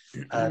wrestling.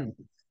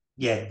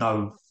 Yeah,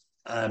 no,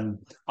 I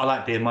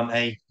like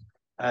Diamante.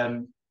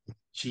 Um,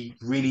 she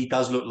really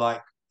does look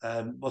like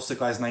what's the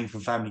guy's name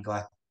from Family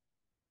Guy?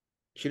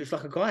 She looks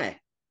like a guy.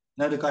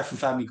 No, the guy from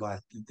Family Guy,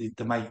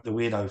 the mate, the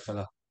weirdo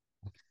fella.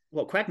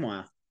 What,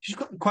 Quagmire? She's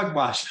got quite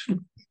much.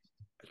 You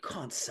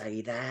can't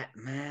say that,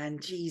 man.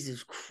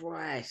 Jesus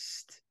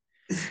Christ.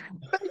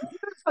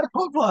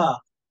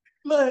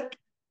 Look,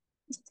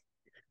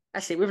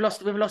 That's it. We've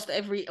lost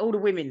all the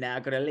women now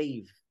are gonna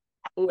leave.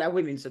 All our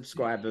women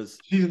subscribers.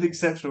 she's an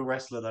exceptional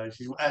wrestler, though.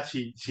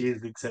 She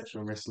is an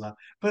exceptional wrestler.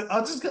 But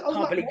I was like,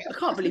 I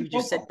can't believe you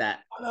just said that.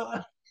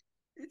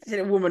 Said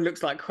a woman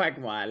looks like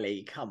Quagmire,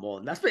 Lee. Come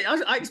on, I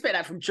expect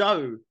that from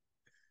Joe.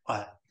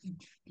 right.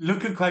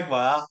 Look at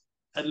Quagmire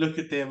and look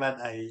at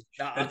Diamante.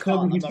 No, I And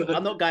tell me can't.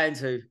 I'm not going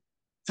to.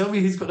 tell me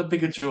he's got a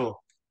bigger jaw.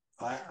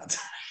 Right?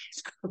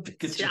 He's got a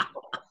bigger jaw.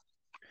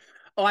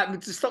 All right,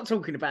 just stop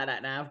talking about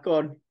that now. Go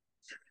on.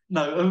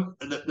 No,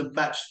 the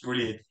match is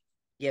brilliant.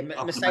 Yeah,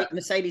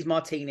 Mercedes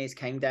Martinez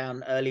came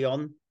down early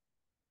on.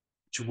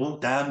 She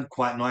walked down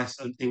quite nice.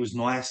 It was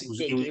nice. Didn't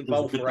get It was a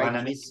involved good for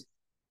dynamic. ages.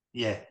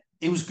 Yeah,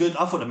 it was good.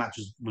 I thought the match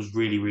was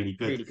really, really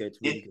good. Really good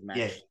match.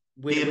 Yeah,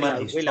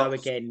 Willow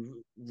again,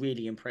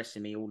 really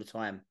impressing me all the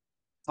time.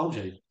 Told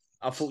you.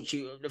 I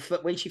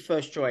thought when she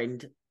first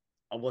joined,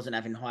 I wasn't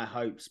having high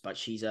hopes, but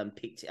she's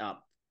picked it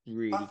up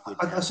really good.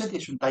 I said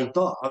this from day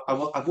dot.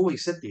 I've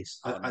always said this.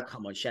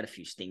 Come on, she had a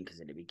few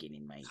stinkers at the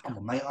beginning, mate. Come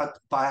on, mate.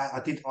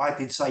 I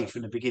did say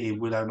from the beginning,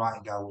 Willow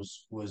Nightingale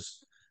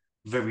was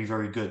very,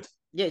 very good.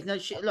 Yeah, no,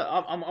 look,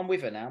 I'm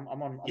with her now.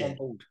 I'm on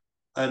board.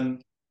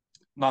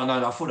 No,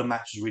 I thought the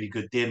match was really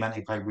good.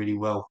 Diamante played really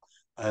well.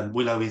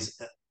 Willow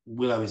is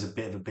a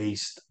bit of a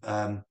beast,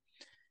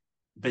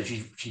 but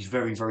she's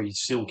very, very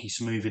silky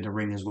smooth in the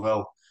ring as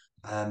well.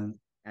 And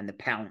the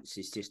pounce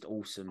is just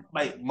awesome,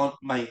 mate.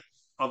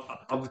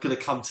 I was going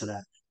to come to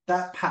that.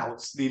 That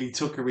pounce nearly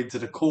took her into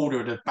the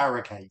corner of the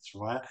barricades,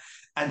 right?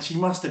 And she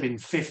must have been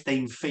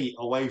 15 feet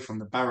away from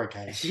the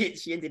barricades.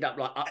 She ended up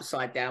like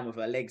upside down with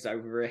her legs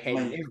over her head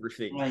and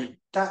everything. Mate,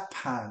 that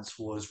pounce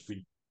was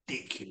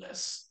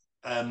ridiculous.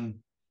 I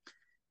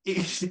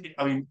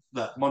mean,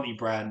 look, Monty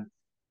Brand.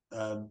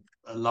 I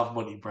love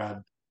Monty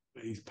Brand.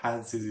 His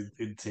pants is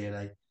in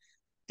TNA.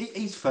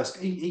 His first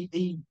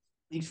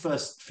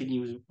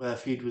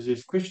feud was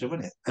with Christian,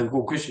 wasn't it?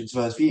 Well, Christian's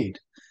first feud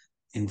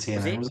in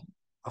TNA. Was it?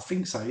 I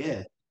think so.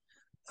 Yeah.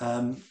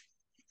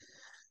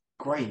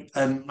 great.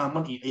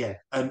 Yeah.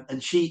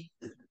 And she,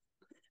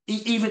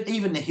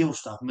 even the heel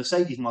stuff.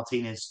 Mercedes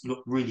Martinez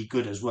looked really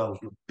good as well.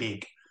 Looked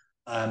big.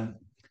 Um,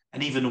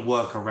 and even the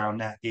work around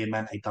that,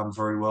 Diamante done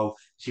very well.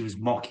 She was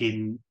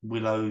mocking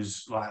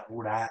Willow's like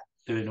all that,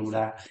 doing all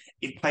that.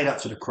 It played up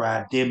to the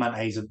crowd.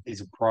 Diamante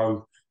is a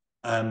pro.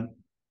 Um,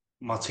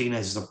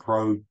 Martinez is a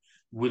pro.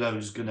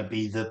 Willow's going to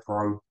be the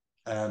pro.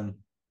 Um,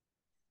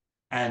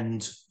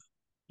 and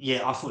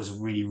yeah, I thought it was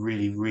a really,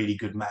 really, really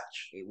good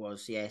match. It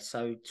was, yeah.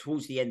 So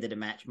towards the end of the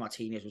match,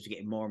 Martinez was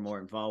getting more and more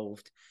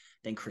involved.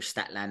 Then Chris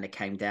Statlander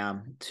came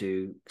down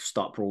to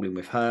start brawling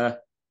with her.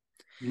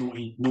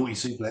 Naughty, naughty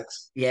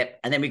suplex. Yep.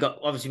 And then we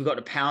got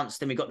the pounce.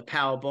 Then we got the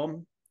power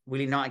bomb.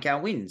 Willie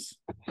Nightingale wins.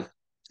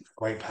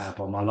 Great power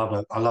bomb. I love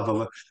her. I love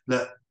her.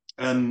 Look,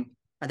 and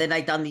then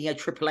they done the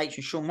Triple H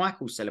and Shawn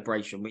Michaels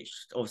celebration, which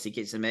obviously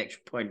gives them an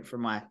extra point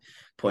from my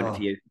point of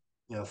view.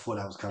 Yeah, I thought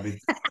that was coming.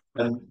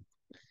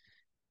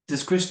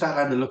 Does Chris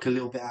Statlander look a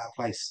little bit out of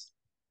place?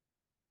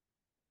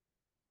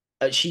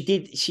 She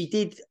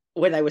did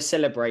when they were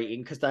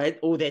celebrating, because they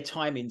all their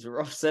timings were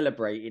off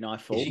celebrating. I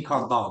thought she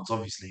can't dance.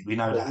 Obviously, we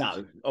know that.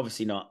 No,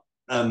 obviously not.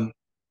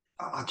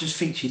 I just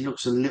think she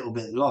looks a little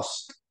bit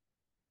lost.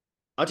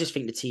 I just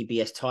think the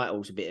TBS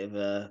title's a bit of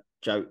a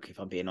joke, if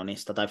I'm being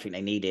honest. I don't think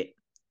they need it.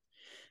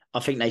 I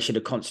think they should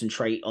have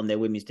concentrated on their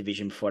women's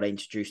division before they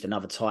introduced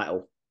another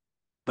title.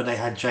 But they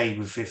had Jade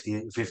with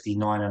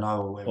 59 and 0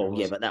 or whatever. Oh,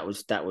 yeah, but that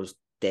was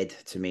dead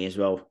to me as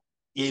well.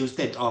 Yeah, it was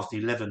dead after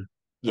 11.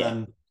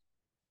 Yeah.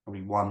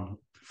 Probably one,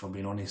 if I'm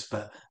being honest.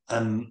 But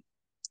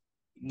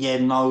yeah,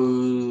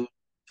 no,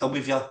 I'm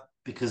with you,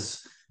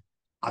 because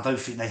I don't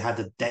think they had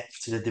the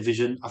depth to the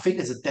division. I think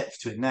there's a depth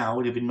to it now. It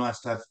would have been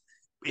nice to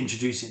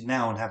introduce it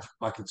now and have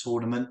like a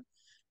tournament,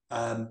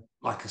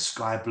 like a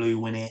Sky Blue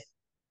win it,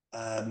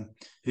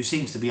 who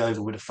seems to be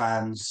over with the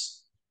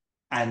fans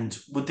and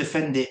would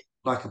defend it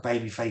like a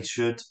babyface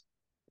should.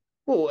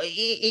 Well,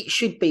 it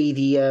should be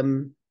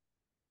the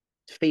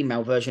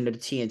female version of the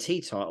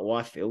TNT title.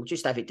 I feel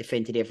just have it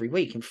defended every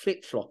week and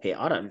flip flop it.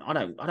 I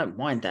don't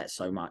mind that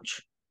so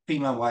much.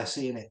 Female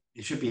YC in it.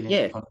 It should be an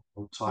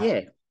intercontinental title.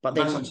 Yeah, but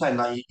that's what I'm saying.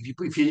 Like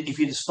if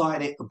you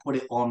started it and put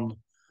it on,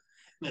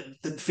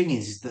 the thing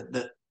is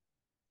that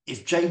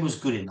if Jane was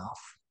good enough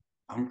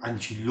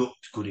and she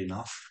looked good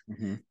enough,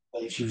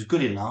 if she was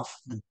good enough,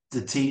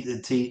 the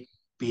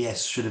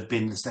TBS should have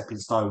been the stepping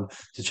stone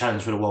to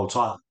challenge for the world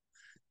title.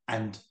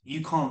 And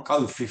you can't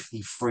go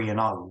 53 and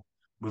 0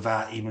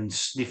 without even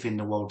sniffing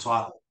the world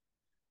title,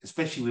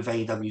 especially with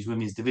AEW's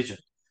women's division.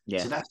 Yeah.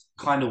 So that's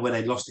kind of where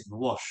they lost it in the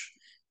wash.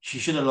 She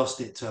should have lost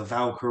it to a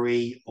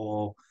Valkyrie,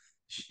 or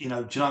do you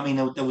know what I mean?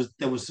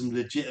 There was some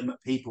legitimate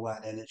people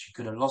out there that she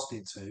could have lost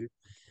it to,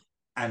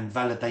 and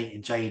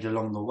validated Jade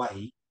along the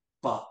way.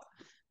 But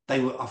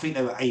I think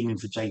they were aiming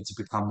for Jade to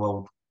become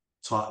world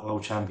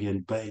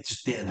champion, but it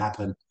just didn't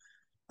happen.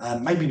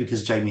 Maybe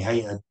because Jamie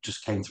Hayter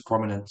just came to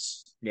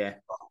prominence. Yeah.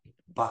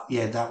 But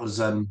yeah, that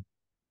was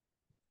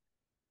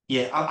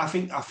yeah. I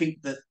think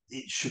that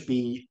it should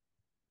be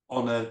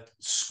on a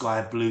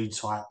Sky Blue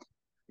type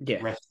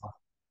wrestler.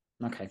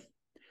 Okay.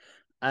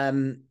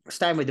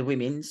 Staying with the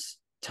women's,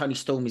 Toni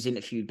Storm is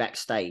interviewed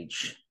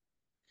backstage.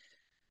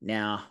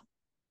 Now,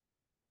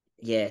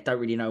 yeah, don't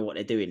really know what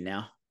they're doing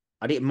now.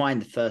 I didn't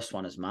mind the first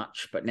one as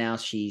much, but now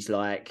she's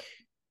like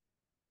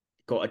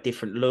got a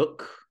different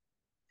look.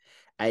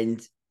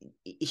 And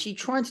is she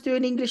trying to do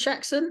an English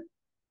accent?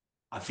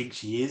 I think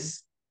she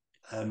is.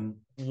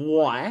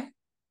 Why?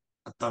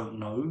 I don't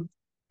know.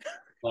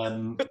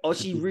 Or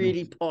she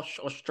really posh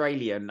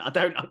Australian? I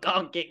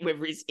can't get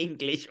whether it's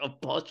English or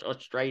posh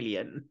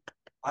Australian.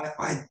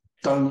 I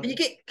don't.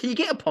 Can you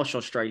get a posh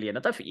Australian? I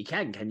don't think you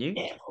can you?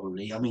 Yeah,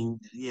 probably. I mean,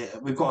 yeah,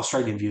 we've got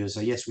Australian viewers,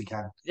 so yes, we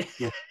can.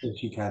 Yes,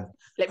 you can.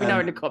 Let me know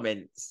in the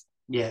comments.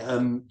 Yeah.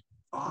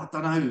 I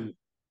don't know.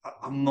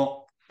 I'm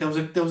not. There was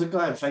a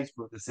guy on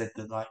Facebook that said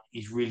that like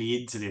he's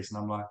really into this,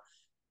 and I'm like,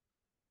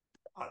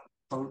 I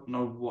don't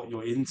know what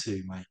you're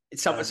into, mate.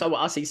 So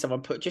I see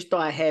someone put just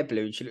dye her hair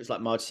blue, and she looks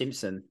like Marge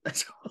Simpson.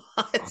 That's what.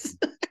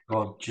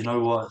 God, do you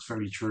know what? It's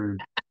very true.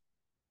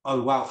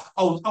 Oh wow!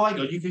 Oh my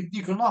God!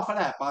 You can laugh at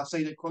that, but I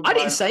say that. I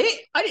didn't say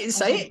it. I didn't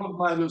say it.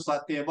 Quagmire looks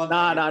like Diamante.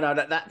 No.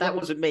 That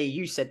wasn't me.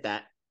 You said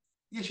that.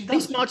 Yeah, she does. At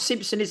least Marge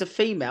Simpson is a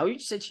female. You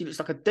just said she looks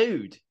like a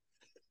dude.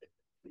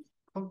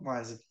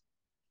 Quagmire's.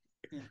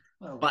 Yeah.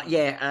 Well, but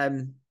yeah,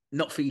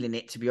 not feeling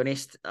it, to be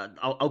honest.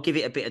 I'll give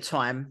it a bit of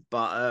time,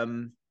 but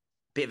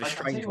bit of a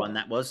strange one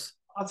that was.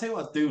 I'll tell you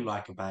what I do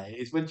like about it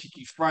is when she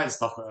keeps throwing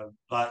stuff at her,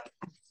 like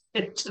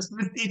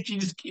she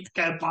just keeps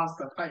going past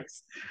her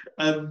face.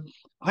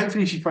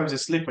 Hopefully she throws a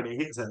slip when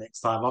it hits her next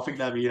time. I think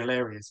that'd be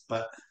hilarious.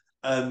 But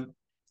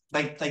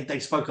they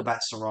spoke about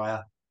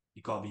Saraya.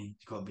 You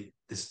gotta be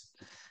this.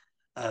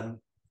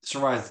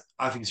 Saraya,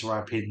 I think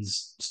Saraya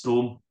pins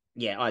Storm.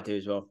 Yeah, I do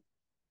as well.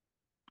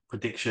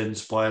 Prediction,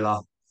 spoiler.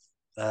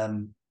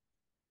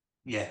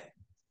 Yeah,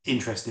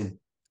 interesting.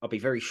 I'll be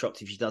very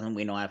shocked if she doesn't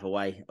win either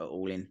way at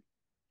All In.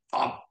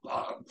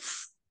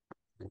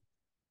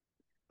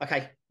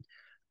 Okay.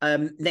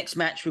 Next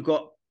match we've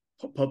got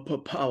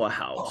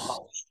Powerhouse.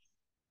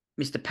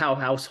 Mr.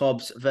 Powerhouse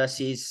Hobbs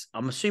versus,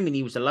 I'm assuming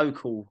he was a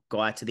local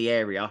guy to the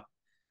area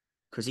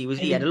because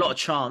he had a lot of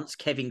chance.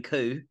 Kevin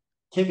Koo.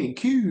 Kevin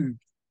Q.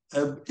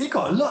 He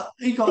got a lot.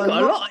 He got He a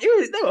got a lot. lot.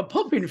 They were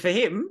popping for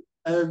him.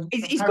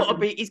 He's got to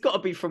be. He's got to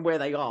be from where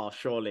they are,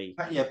 surely.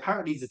 Yeah,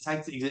 apparently he's a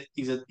tag.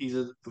 He's a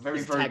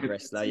very very tag good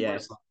wrestler. Yeah.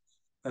 wrestler.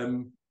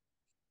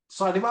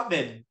 Sign him up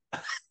then.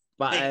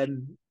 But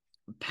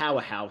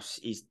Powerhouse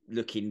is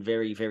looking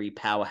very very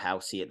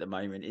powerhousey at the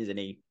moment, isn't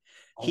he?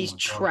 Oh His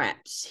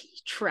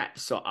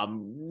traps are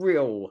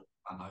unreal.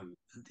 I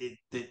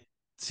know.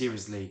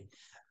 Seriously.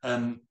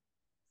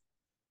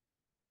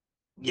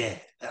 Yeah,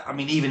 I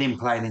mean, even him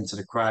playing into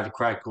the crowd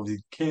called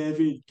him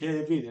Kevin,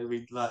 Kevin. I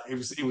mean, like it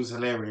was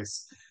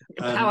hilarious.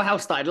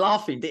 Powerhouse started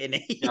laughing,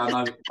 didn't he? Yeah,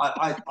 I know.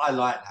 I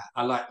like that.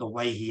 I like the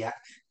way he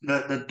act.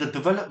 The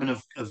development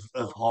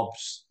of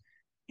Hobbs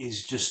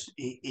is just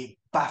it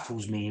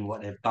baffles me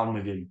what they've done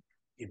with him.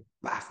 It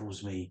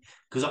baffles me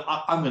because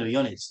I'm going to be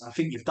honest. I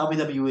think if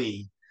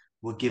WWE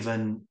were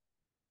given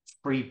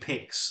three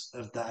picks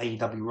of the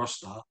AEW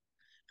roster,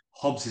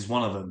 Hobbs is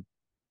one of them.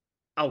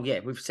 Oh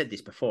yeah, we've said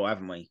this before,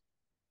 haven't we?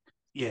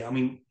 Yeah, I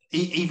mean,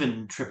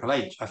 even Triple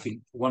H, I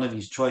think one of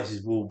his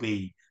choices will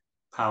be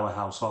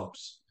Powerhouse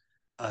Hobbs.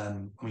 I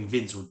mean,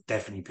 Vince will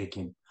definitely pick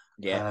him.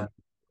 Yeah.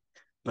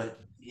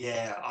 But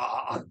yeah,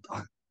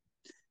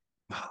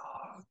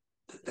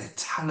 their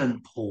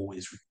talent pool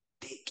is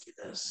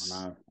ridiculous.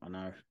 I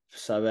know.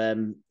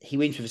 So he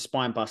wins with a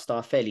spine buster,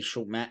 a fairly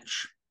short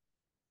match.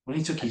 When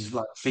he took his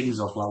fingers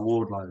off like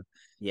Wardlow,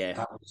 yeah,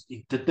 that was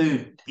the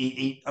dude.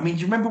 I mean,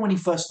 do you remember when he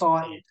first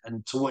started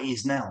and to what he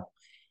is now?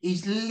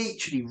 He's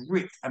literally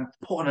ripped and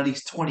put on at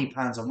least 20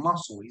 pounds of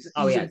muscle.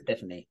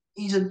 Definitely.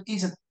 He's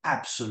an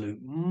absolute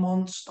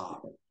monster.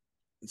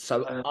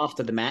 So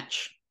after the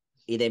match,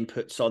 he then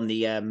puts on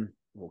the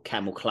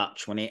camel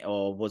clutch on it,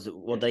 or was it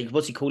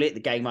what's he call it? The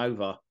game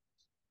over.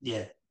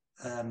 Yeah.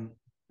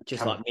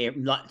 Just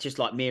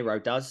like Miro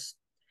does.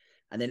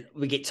 And then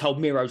we get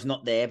told Miro's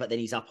not there, but then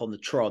he's up on the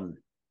Tron.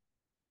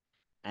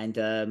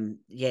 And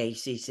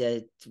he's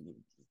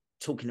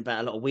talking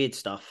about a lot of weird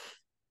stuff.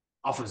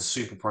 I thought it was a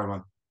super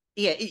promo.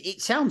 Yeah,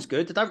 it sounds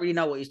good. I don't really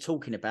know what he's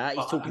talking about.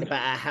 He's talking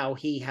about how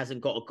he hasn't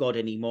got a god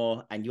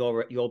anymore, and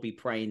you'll be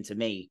praying to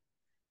me.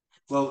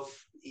 Well,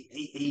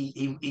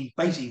 he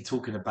basically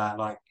talking about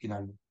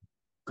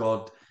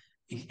God.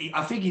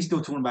 I think he's still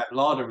talking about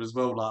Lana as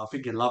well. Like I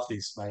think he loved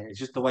this, mate. It's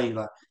just the way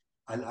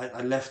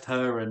I left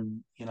her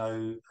and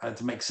I had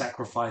to make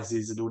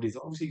sacrifices and all this.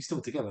 Obviously, he's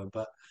still together,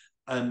 but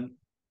I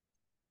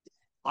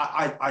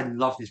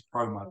love this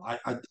promo.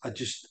 I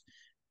just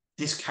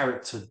this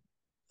character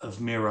of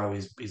Miro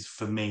is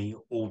for me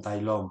all day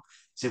long.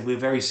 So we're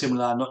very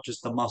similar, not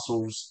just the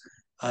muscles.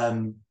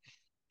 We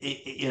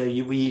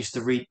used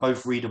to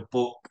both read a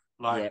book,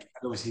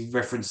 obviously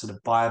reference to the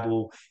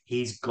Bible.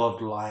 He's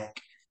godlike,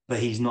 but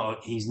he's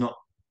not.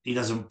 He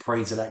doesn't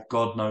pray to that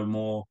God no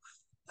more,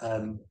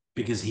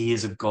 because he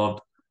is a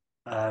god.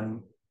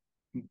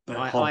 But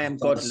I am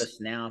godless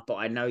now, but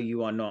I know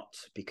you are not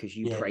because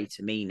you pray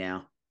to me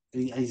now.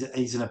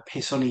 He's gonna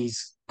piss on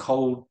his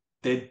cold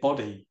dead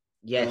body.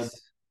 Yes.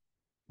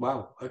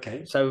 Wow.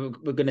 Okay. So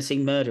we're going to see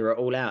Murder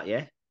All Out,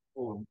 yeah?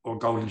 Or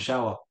Golden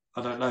Shower.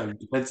 I don't know.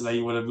 Depends on how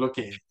you want to look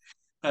at it.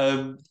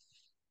 I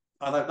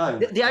don't know.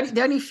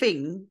 The only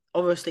thing,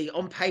 obviously,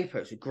 on paper,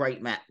 it's a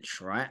great match,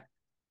 right?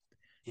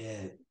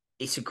 Yeah.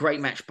 It's a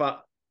great match,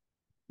 but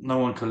no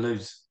one can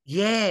lose.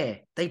 Yeah,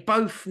 they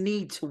both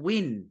need to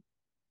win.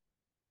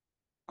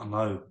 I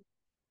know.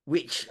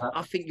 Which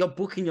I think you're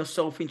booking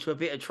yourself into a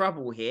bit of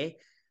trouble here.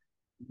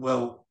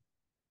 Well,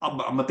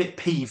 I'm a bit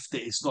peeved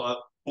that it's not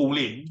all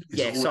in.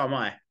 So am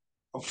I.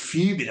 I'm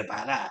fuming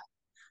about that.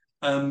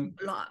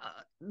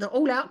 The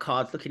all-out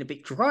card's looking a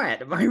bit dry at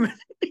the moment.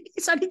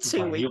 It's only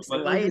 2 weeks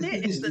away, isn't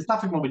it? There's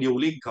nothing wrong with the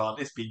all-in card.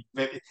 Let's be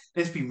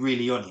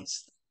really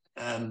honest.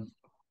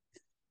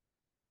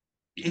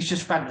 It's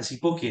just fantasy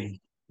booking,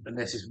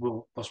 unless it's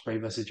Will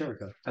Ospreay versus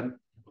Jericho.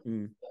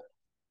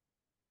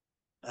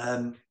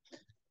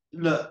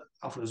 Look,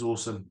 I thought it was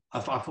awesome. I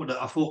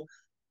thought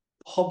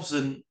Hobbs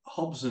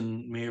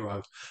and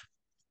Miro.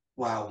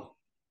 Wow.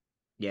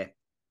 Yeah.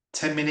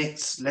 10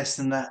 minutes, less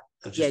than that.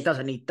 It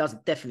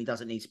definitely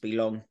doesn't need to be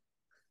long.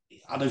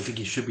 I don't think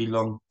it should be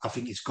long. I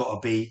think it's got to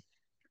be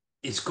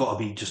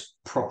just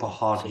proper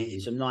hard hitting.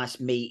 Some nice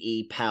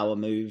meaty power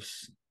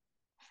moves.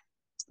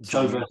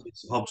 Joe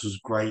versus Hobbs was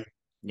great.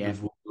 Yeah.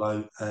 With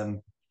Wardlow.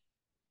 I'm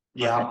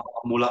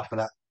all up for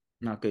that.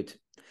 No, good.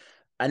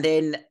 And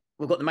then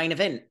we've got the main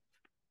event.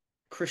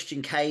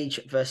 Christian Cage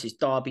versus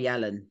Darby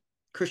Allin.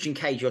 Christian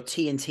Cage, your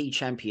TNT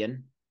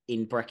champion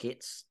in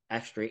brackets,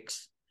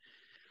 asterisks.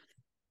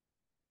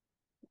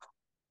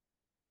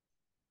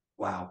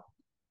 Wow.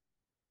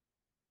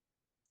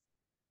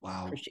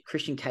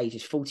 Christian Cage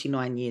is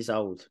 49 years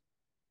old.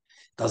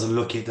 Doesn't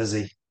look it, does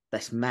he?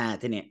 That's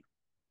mad, isn't it?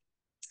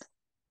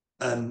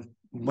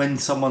 When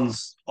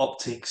someone's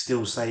optics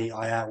still say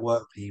I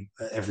outwork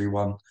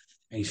everyone,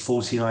 and he's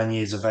 49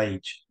 years of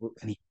age,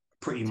 and he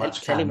pretty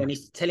much tell him when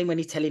he's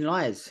telling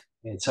lies.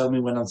 Yeah, tell me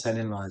when I'm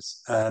telling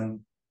lies.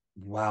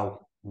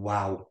 Wow,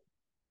 wow,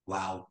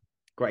 wow,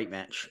 Great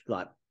match.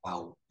 Like,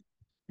 wow,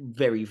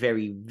 very,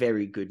 very,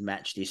 very good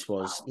match this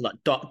was. wow.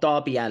 Like,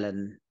 Darby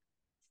Allin,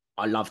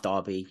 I love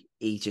Darby.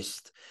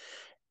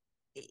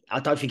 I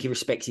don't think he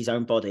respects his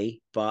own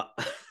body, but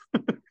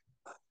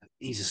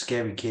He's a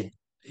scary kid.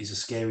 He's a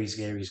scary,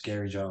 scary,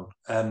 scary child.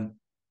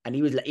 and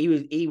he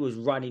was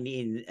running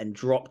in and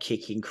drop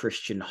kicking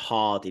Christian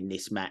hard in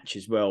this match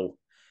as well.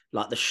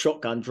 Like the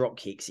shotgun drop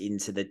kicks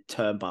into the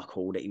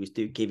turnbuckle that he was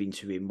giving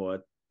to him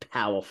were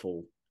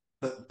powerful.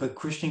 but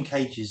Christian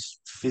Cage's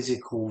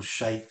physical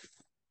shape,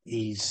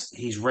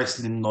 his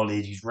wrestling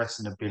knowledge, his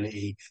wrestling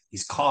ability,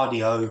 his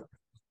cardio,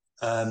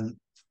 um,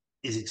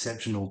 is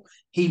exceptional.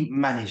 He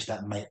managed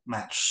that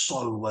match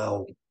so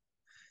well.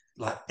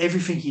 Like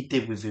everything he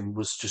did with him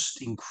was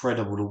just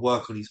incredible. The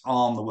work on his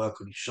arm, the work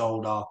on his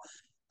shoulder.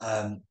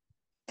 Um,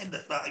 and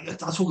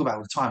I talk about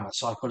all the time, like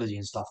psychology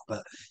and stuff,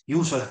 but you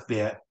also have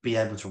to be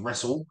able to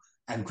wrestle.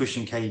 And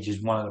Christian Cage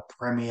is one of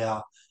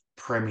the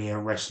premier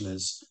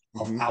wrestlers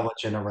of Mm-hmm. our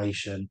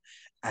generation.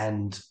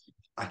 And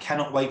I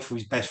cannot wait for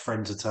his best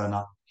friend to turn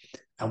up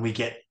and we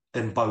get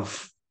them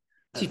both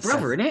It's at his the same.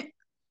 brother, isn't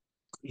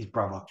His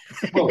brother.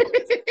 Well,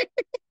 it?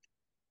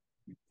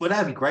 well,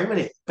 that'd be great,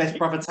 wouldn't it? Best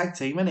brother tag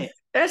team, wouldn't it?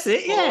 That's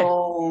it, yeah.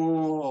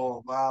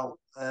 Oh wow!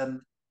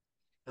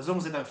 As long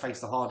as they don't face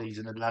the Hardys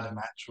in a ladder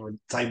match or a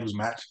tables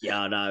match,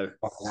 Yeah, I know.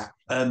 like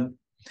that.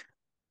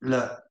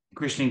 Look,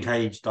 Christian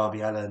Cage,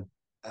 Darby Allin,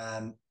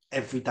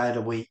 every day of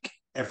the week,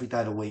 every day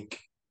of the week.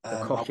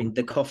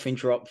 The coffin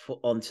drop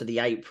onto the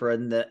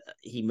apron that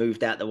he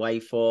moved out the way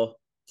for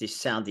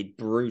just sounded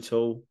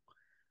brutal.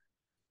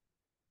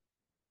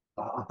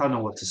 I don't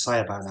know what to say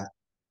about that.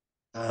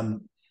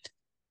 Um,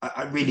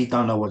 I really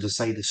don't know what to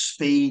say. The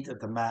speed of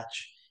the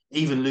match,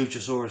 even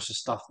Luchasaurus'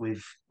 stuff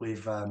with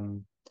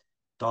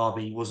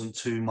Darby wasn't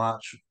too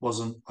much,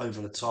 wasn't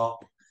over the top.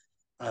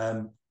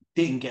 Um,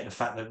 didn't get the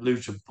fact that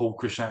Lucha pulled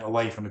Christian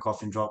away from the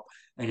coffin drop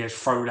and gets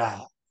thrown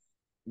out.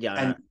 Yeah, I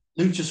And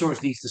know.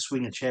 Luchasaurus needs to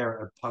swing a chair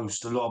at a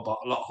post a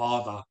lot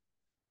harder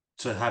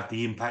to have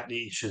the impact that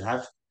it should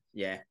have.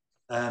 Yeah.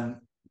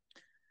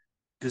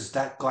 Because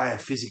that guy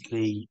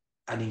physically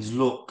and his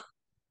look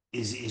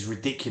is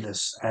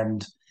ridiculous.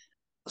 And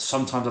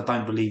sometimes I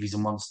don't believe he's a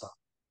monster.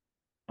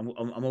 I'm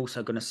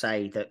also going to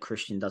say that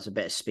Christian does a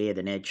better spear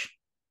than Edge.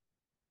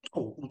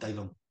 Oh, all day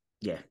long.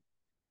 Yeah.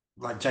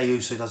 Like Jey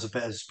Uso does a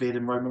better spear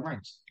than Roman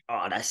Reigns.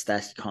 Oh, you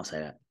can't say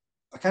that.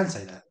 I can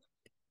say that.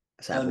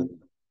 That's Um,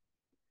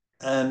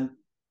 apple.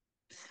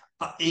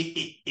 um,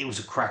 it was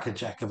a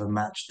crackerjack of a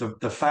match.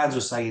 The fans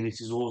were saying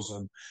this is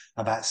awesome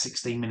about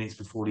 16 minutes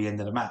before the end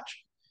of the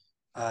match.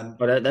 But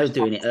they were Best part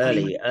doing it of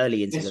 20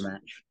 early into the best,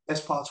 match.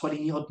 best part of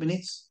 20 odd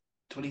minutes,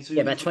 Yeah, 22,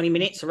 about 20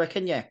 minutes, I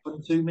reckon. Yeah.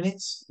 22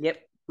 minutes. Yep.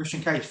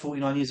 Christian Cage,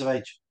 49 years of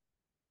age.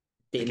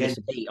 Didn't Again, miss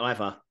a beat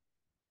either.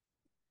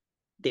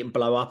 Didn't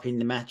blow up in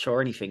the match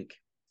or anything.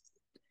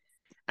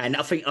 And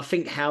I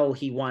think how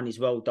he won as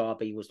well,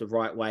 Darby, was the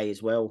right way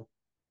as well.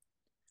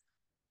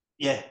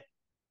 yeah,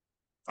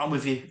 I'm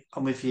with you.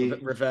 I'm with you.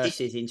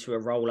 Reverses into a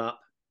roll up,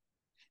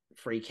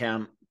 3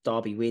 count.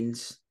 Darby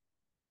wins.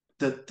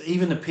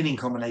 Even the pinning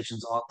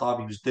combinations Art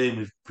Darby was doing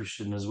with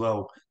Christian as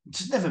well,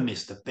 just never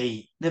missed a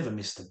beat. Never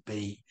missed a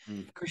beat.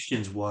 Mm.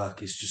 Christian's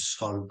work is just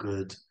so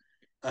good.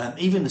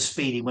 Even the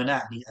speed he went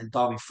at and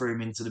Darby threw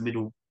him into the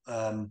middle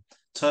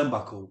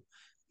turnbuckle.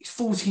 He's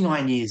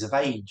 49 years of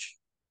age.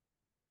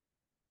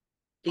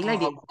 He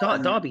laid Oh, it.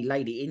 man. Darby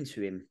laid it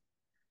into him.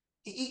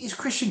 Is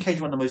Christian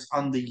Cage one of the most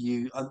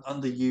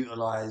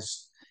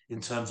underutilized in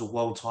terms of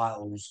world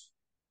titles?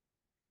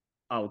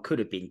 Oh, could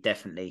have been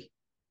definitely.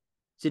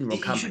 He's in the wrong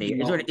He should company. be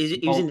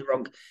He was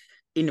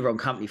in the wrong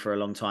company for a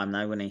long time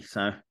though, wasn't he?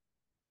 So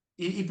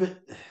but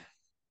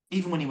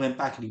even when he went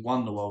back and he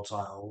won the world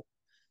title,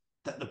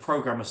 that the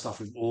programmer stuff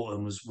with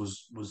Orton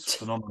was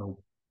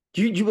phenomenal.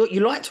 you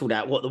liked all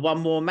that? What, the one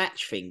more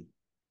match thing?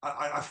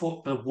 I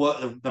thought Oh,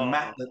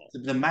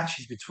 the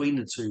matches between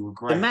the two were the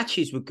great.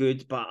 matches were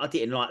good, but I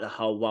didn't like the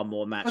whole one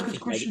more match. Because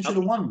Christian should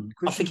have won. I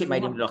Christian think it should have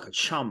made him won. look like a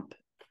chump.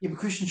 Yeah, but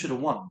Christian should have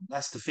won.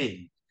 That's the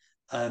thing.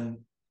 Um,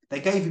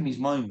 they gave him his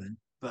moment,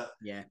 but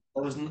Yeah,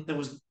 there was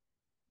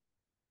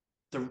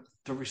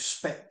the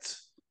respect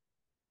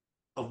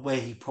of where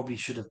he probably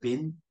should have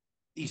been.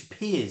 His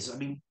peers. I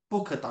mean,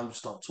 Booker don't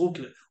stop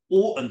talking.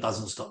 Orton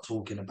doesn't stop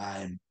talking about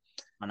him.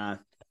 I know.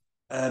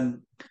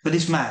 Um, but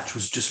this match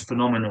was just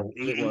phenomenal.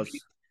 It was.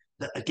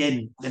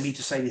 Again, let me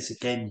just say this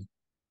again.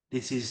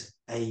 This is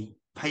a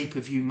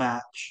pay-per-view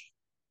match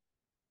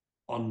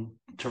on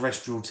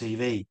terrestrial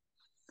TV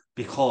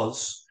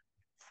because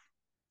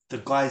the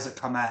guys that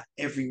come out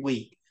every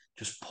week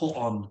just put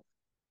on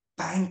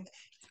bang.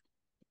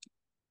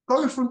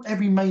 Go from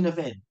every main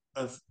event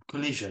of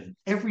Collision,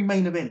 every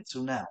main event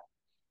till now,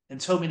 and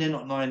tell me they're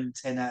not 9,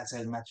 10 out of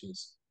 10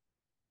 matches.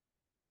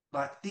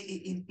 Like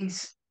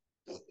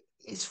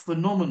it's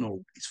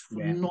phenomenal. It's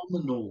Yeah.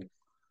 phenomenal.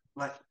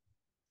 Like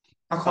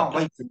I But can't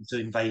wait for them to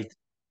invade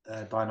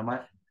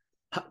Dynamite.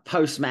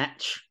 post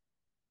match,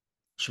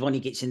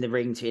 Shivani gets in the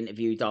ring to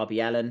interview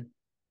Darby Allin.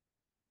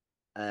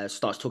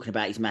 starts talking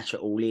about his match at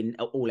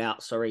All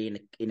Out, sorry,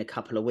 in a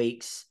couple of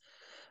weeks.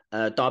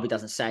 Darby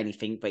doesn't say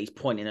anything, but he's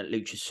pointing at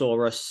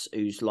Luchasaurus,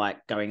 who's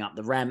like going up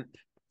the ramp.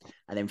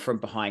 And then from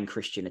behind,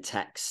 Christian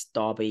attacks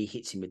Darby,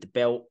 hits him with the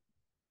belt.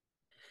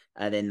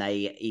 And then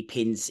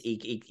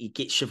he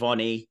gets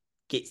Schiavone,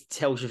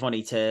 tells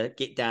Schiavone to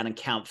get down and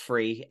count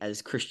 3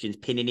 as Christian's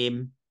pinning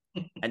him.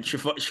 And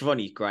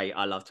Schiavone's great.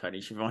 I love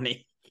Tony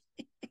Schiavone.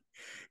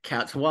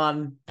 Counts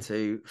 1,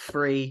 2,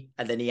 3,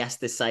 and then he has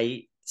to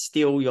say,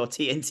 "Still your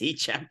TNT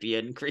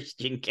champion,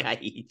 Christian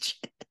Cage."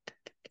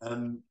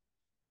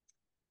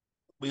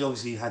 We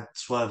obviously had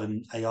Swerve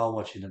and AR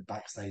watching it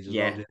backstage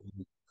as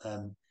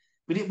well.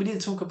 We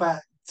didn't talk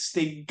about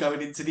Sting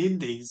going into the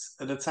Indies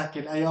and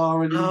attacking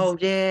AR and oh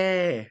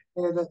yeah,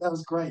 that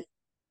was great.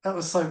 That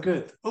was so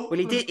good. Well,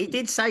 he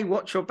did say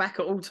watch your back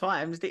at all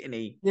times, didn't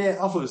he? Yeah,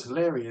 I thought it was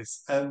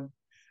hilarious.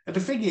 And the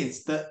thing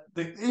is that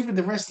even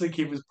the wrestling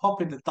kid was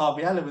popping that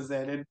Darby Allin was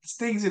there, and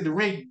Sting's in the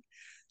ring.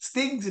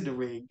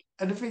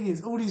 And the thing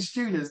is, all these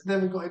students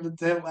never got in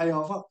to help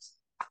AR Fox.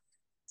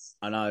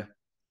 I know.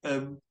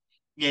 Mate,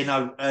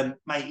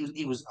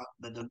 it was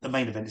the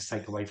main event is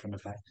take away from the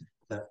fact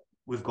that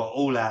we've got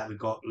All Out, we've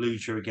got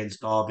Lucha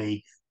against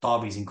Darby.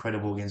 Darby's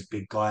incredible against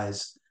big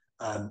guys.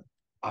 I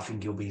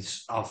think he'll be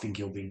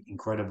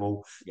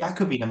incredible. Yeah. That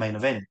could be the main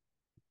event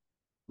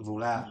of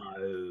All Out.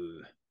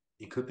 No,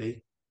 it could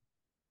be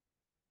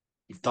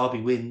if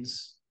Darby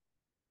wins.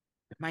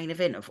 The main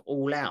event of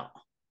All Out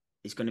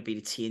is going to be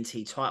the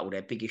TNT title,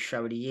 their biggest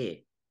show of the year.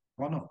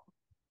 Why not?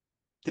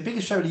 The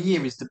biggest show of the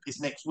year is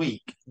next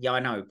week. Yeah, I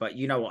know, but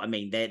you know what I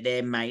mean. Their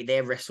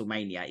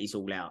WrestleMania is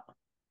All Out.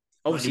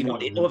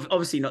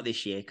 Obviously not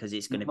this year because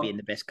it's going to be in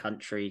the best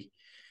country,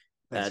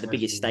 the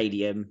biggest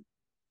stadium,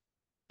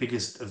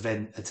 biggest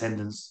event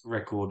attendance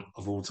record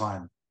of all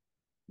time.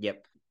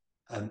 Yep.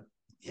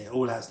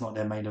 All Out's not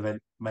their main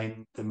event,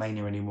 the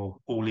Mania anymore.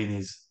 All In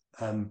is.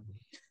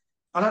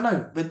 I don't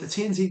know, but the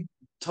TNT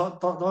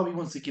Darby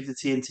wants to give the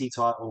TNT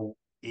title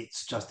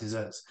its just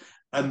desserts.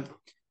 Can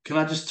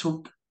I just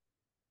talk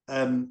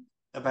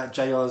about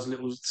JR's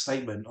little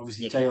statement?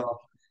 Obviously, JR.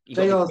 You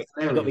got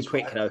to be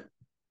quick though.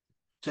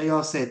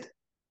 JR said,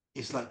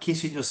 "It's like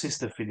kissing your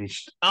sister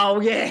finished." Oh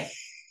yeah.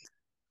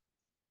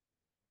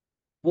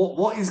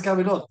 What is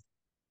going on?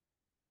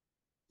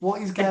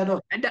 What is going on?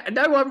 And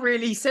no one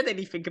really said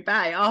anything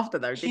about it after,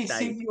 though, did they?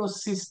 Kissing your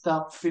sister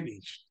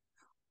finished.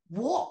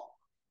 What?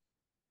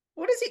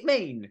 What does it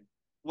mean?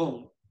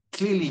 Well,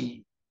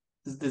 clearly,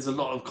 there's a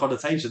lot of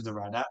connotations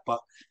around that, but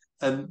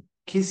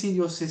kissing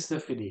your sister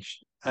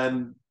finished.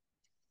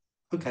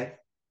 Okay.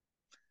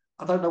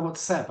 I don't know what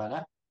to say about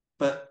that,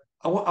 but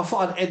I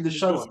thought I'd end the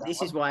show.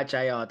 This is why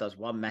JR does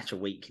one match a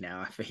week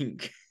now, I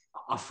think.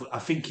 I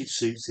think it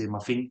suits him. I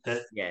think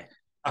that. Yeah.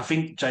 I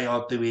think JR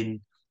doing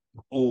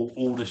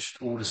all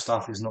the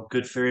stuff is not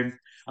good for him.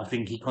 I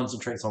think he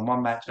concentrates on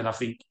one match, and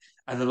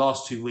the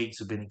last 2 weeks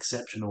have been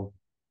exceptional.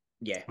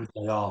 Yeah, with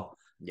JR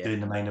doing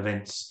the main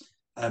events.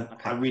 Okay.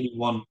 I really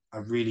want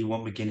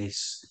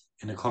McGuinness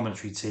in the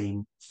commentary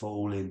team for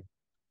All In.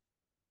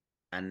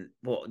 And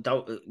what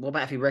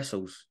about if he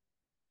wrestles?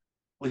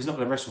 Well, he's not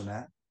going to wrestle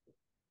now.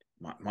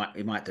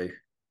 He might do.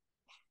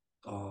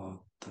 Oh,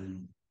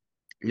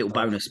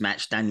 bonus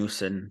match: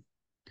 Danielson,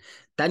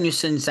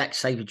 Zack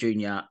Sabre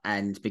Jr.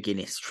 and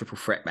McGuinness triple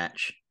threat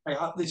match. Hey,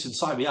 listen,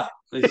 sign me up.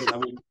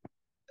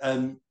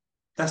 Listen,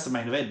 that's the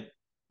main event.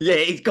 Yeah,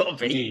 it's got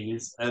to be. It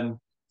is.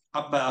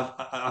 But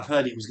I've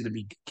heard it was going to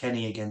be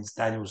Kenny against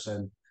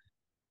Danielson.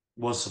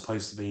 Was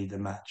supposed to be the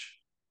match.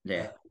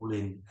 Yeah, All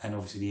In, and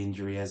obviously the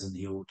injury hasn't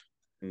healed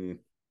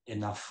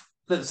enough.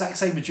 Look, Zack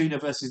Sabre Jr.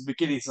 versus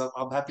McGuinness.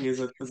 I'm happy as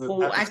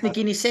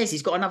McGuinness says,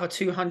 he's got another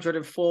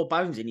 204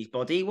 bones in his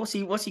body. What's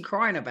he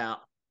crying about?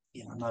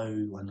 Yeah, I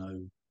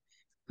know.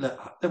 Look,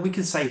 we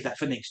can save that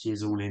for next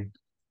year's All In.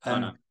 I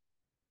know.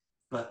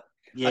 But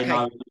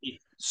yeah,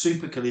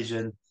 Super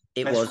Collision.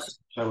 It was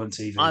show on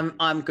TV.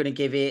 I'm going to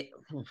give it.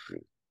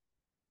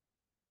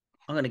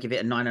 I'm going to give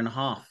it a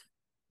 9.5.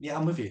 Yeah,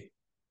 I'm with you.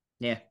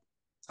 Yeah,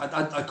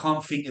 I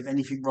can't think of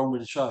anything wrong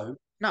with the show.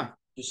 No,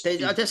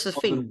 that's the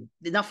thing.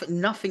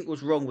 Nothing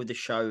was wrong with the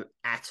show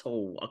at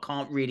all. I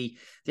can't really.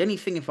 The only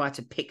thing, if I had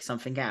to pick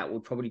something out,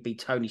 would probably be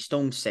Tony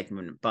Storm's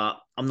segment. But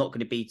I'm not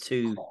going to be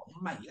too. Oh,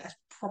 mate, that's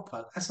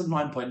proper. That's a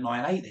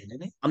 9.98, then,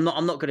 isn't it? I'm not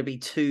going to be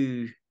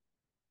too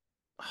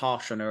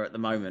harsh on her at the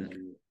moment.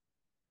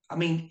 I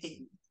mean,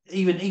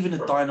 even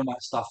the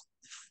Dynamite stuff,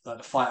 like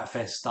the Fyter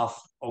Fest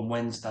stuff on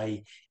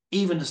Wednesday,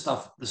 even the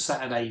stuff the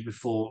Saturday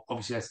before,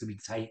 obviously has to be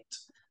taped.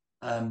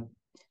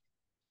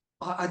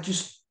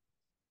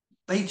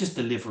 They just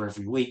deliver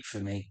every week for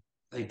me.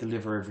 They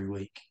deliver every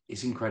week.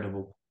 It's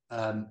incredible.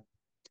 And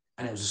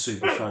it was a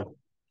super show.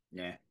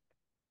 Yeah.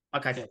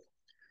 Okay. Yeah,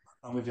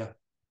 I'm with you.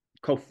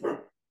 Cool.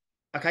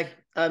 Okay.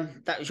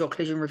 That was your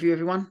Collision review,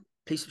 everyone.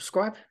 Please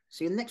subscribe.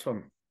 See you in the next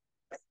one.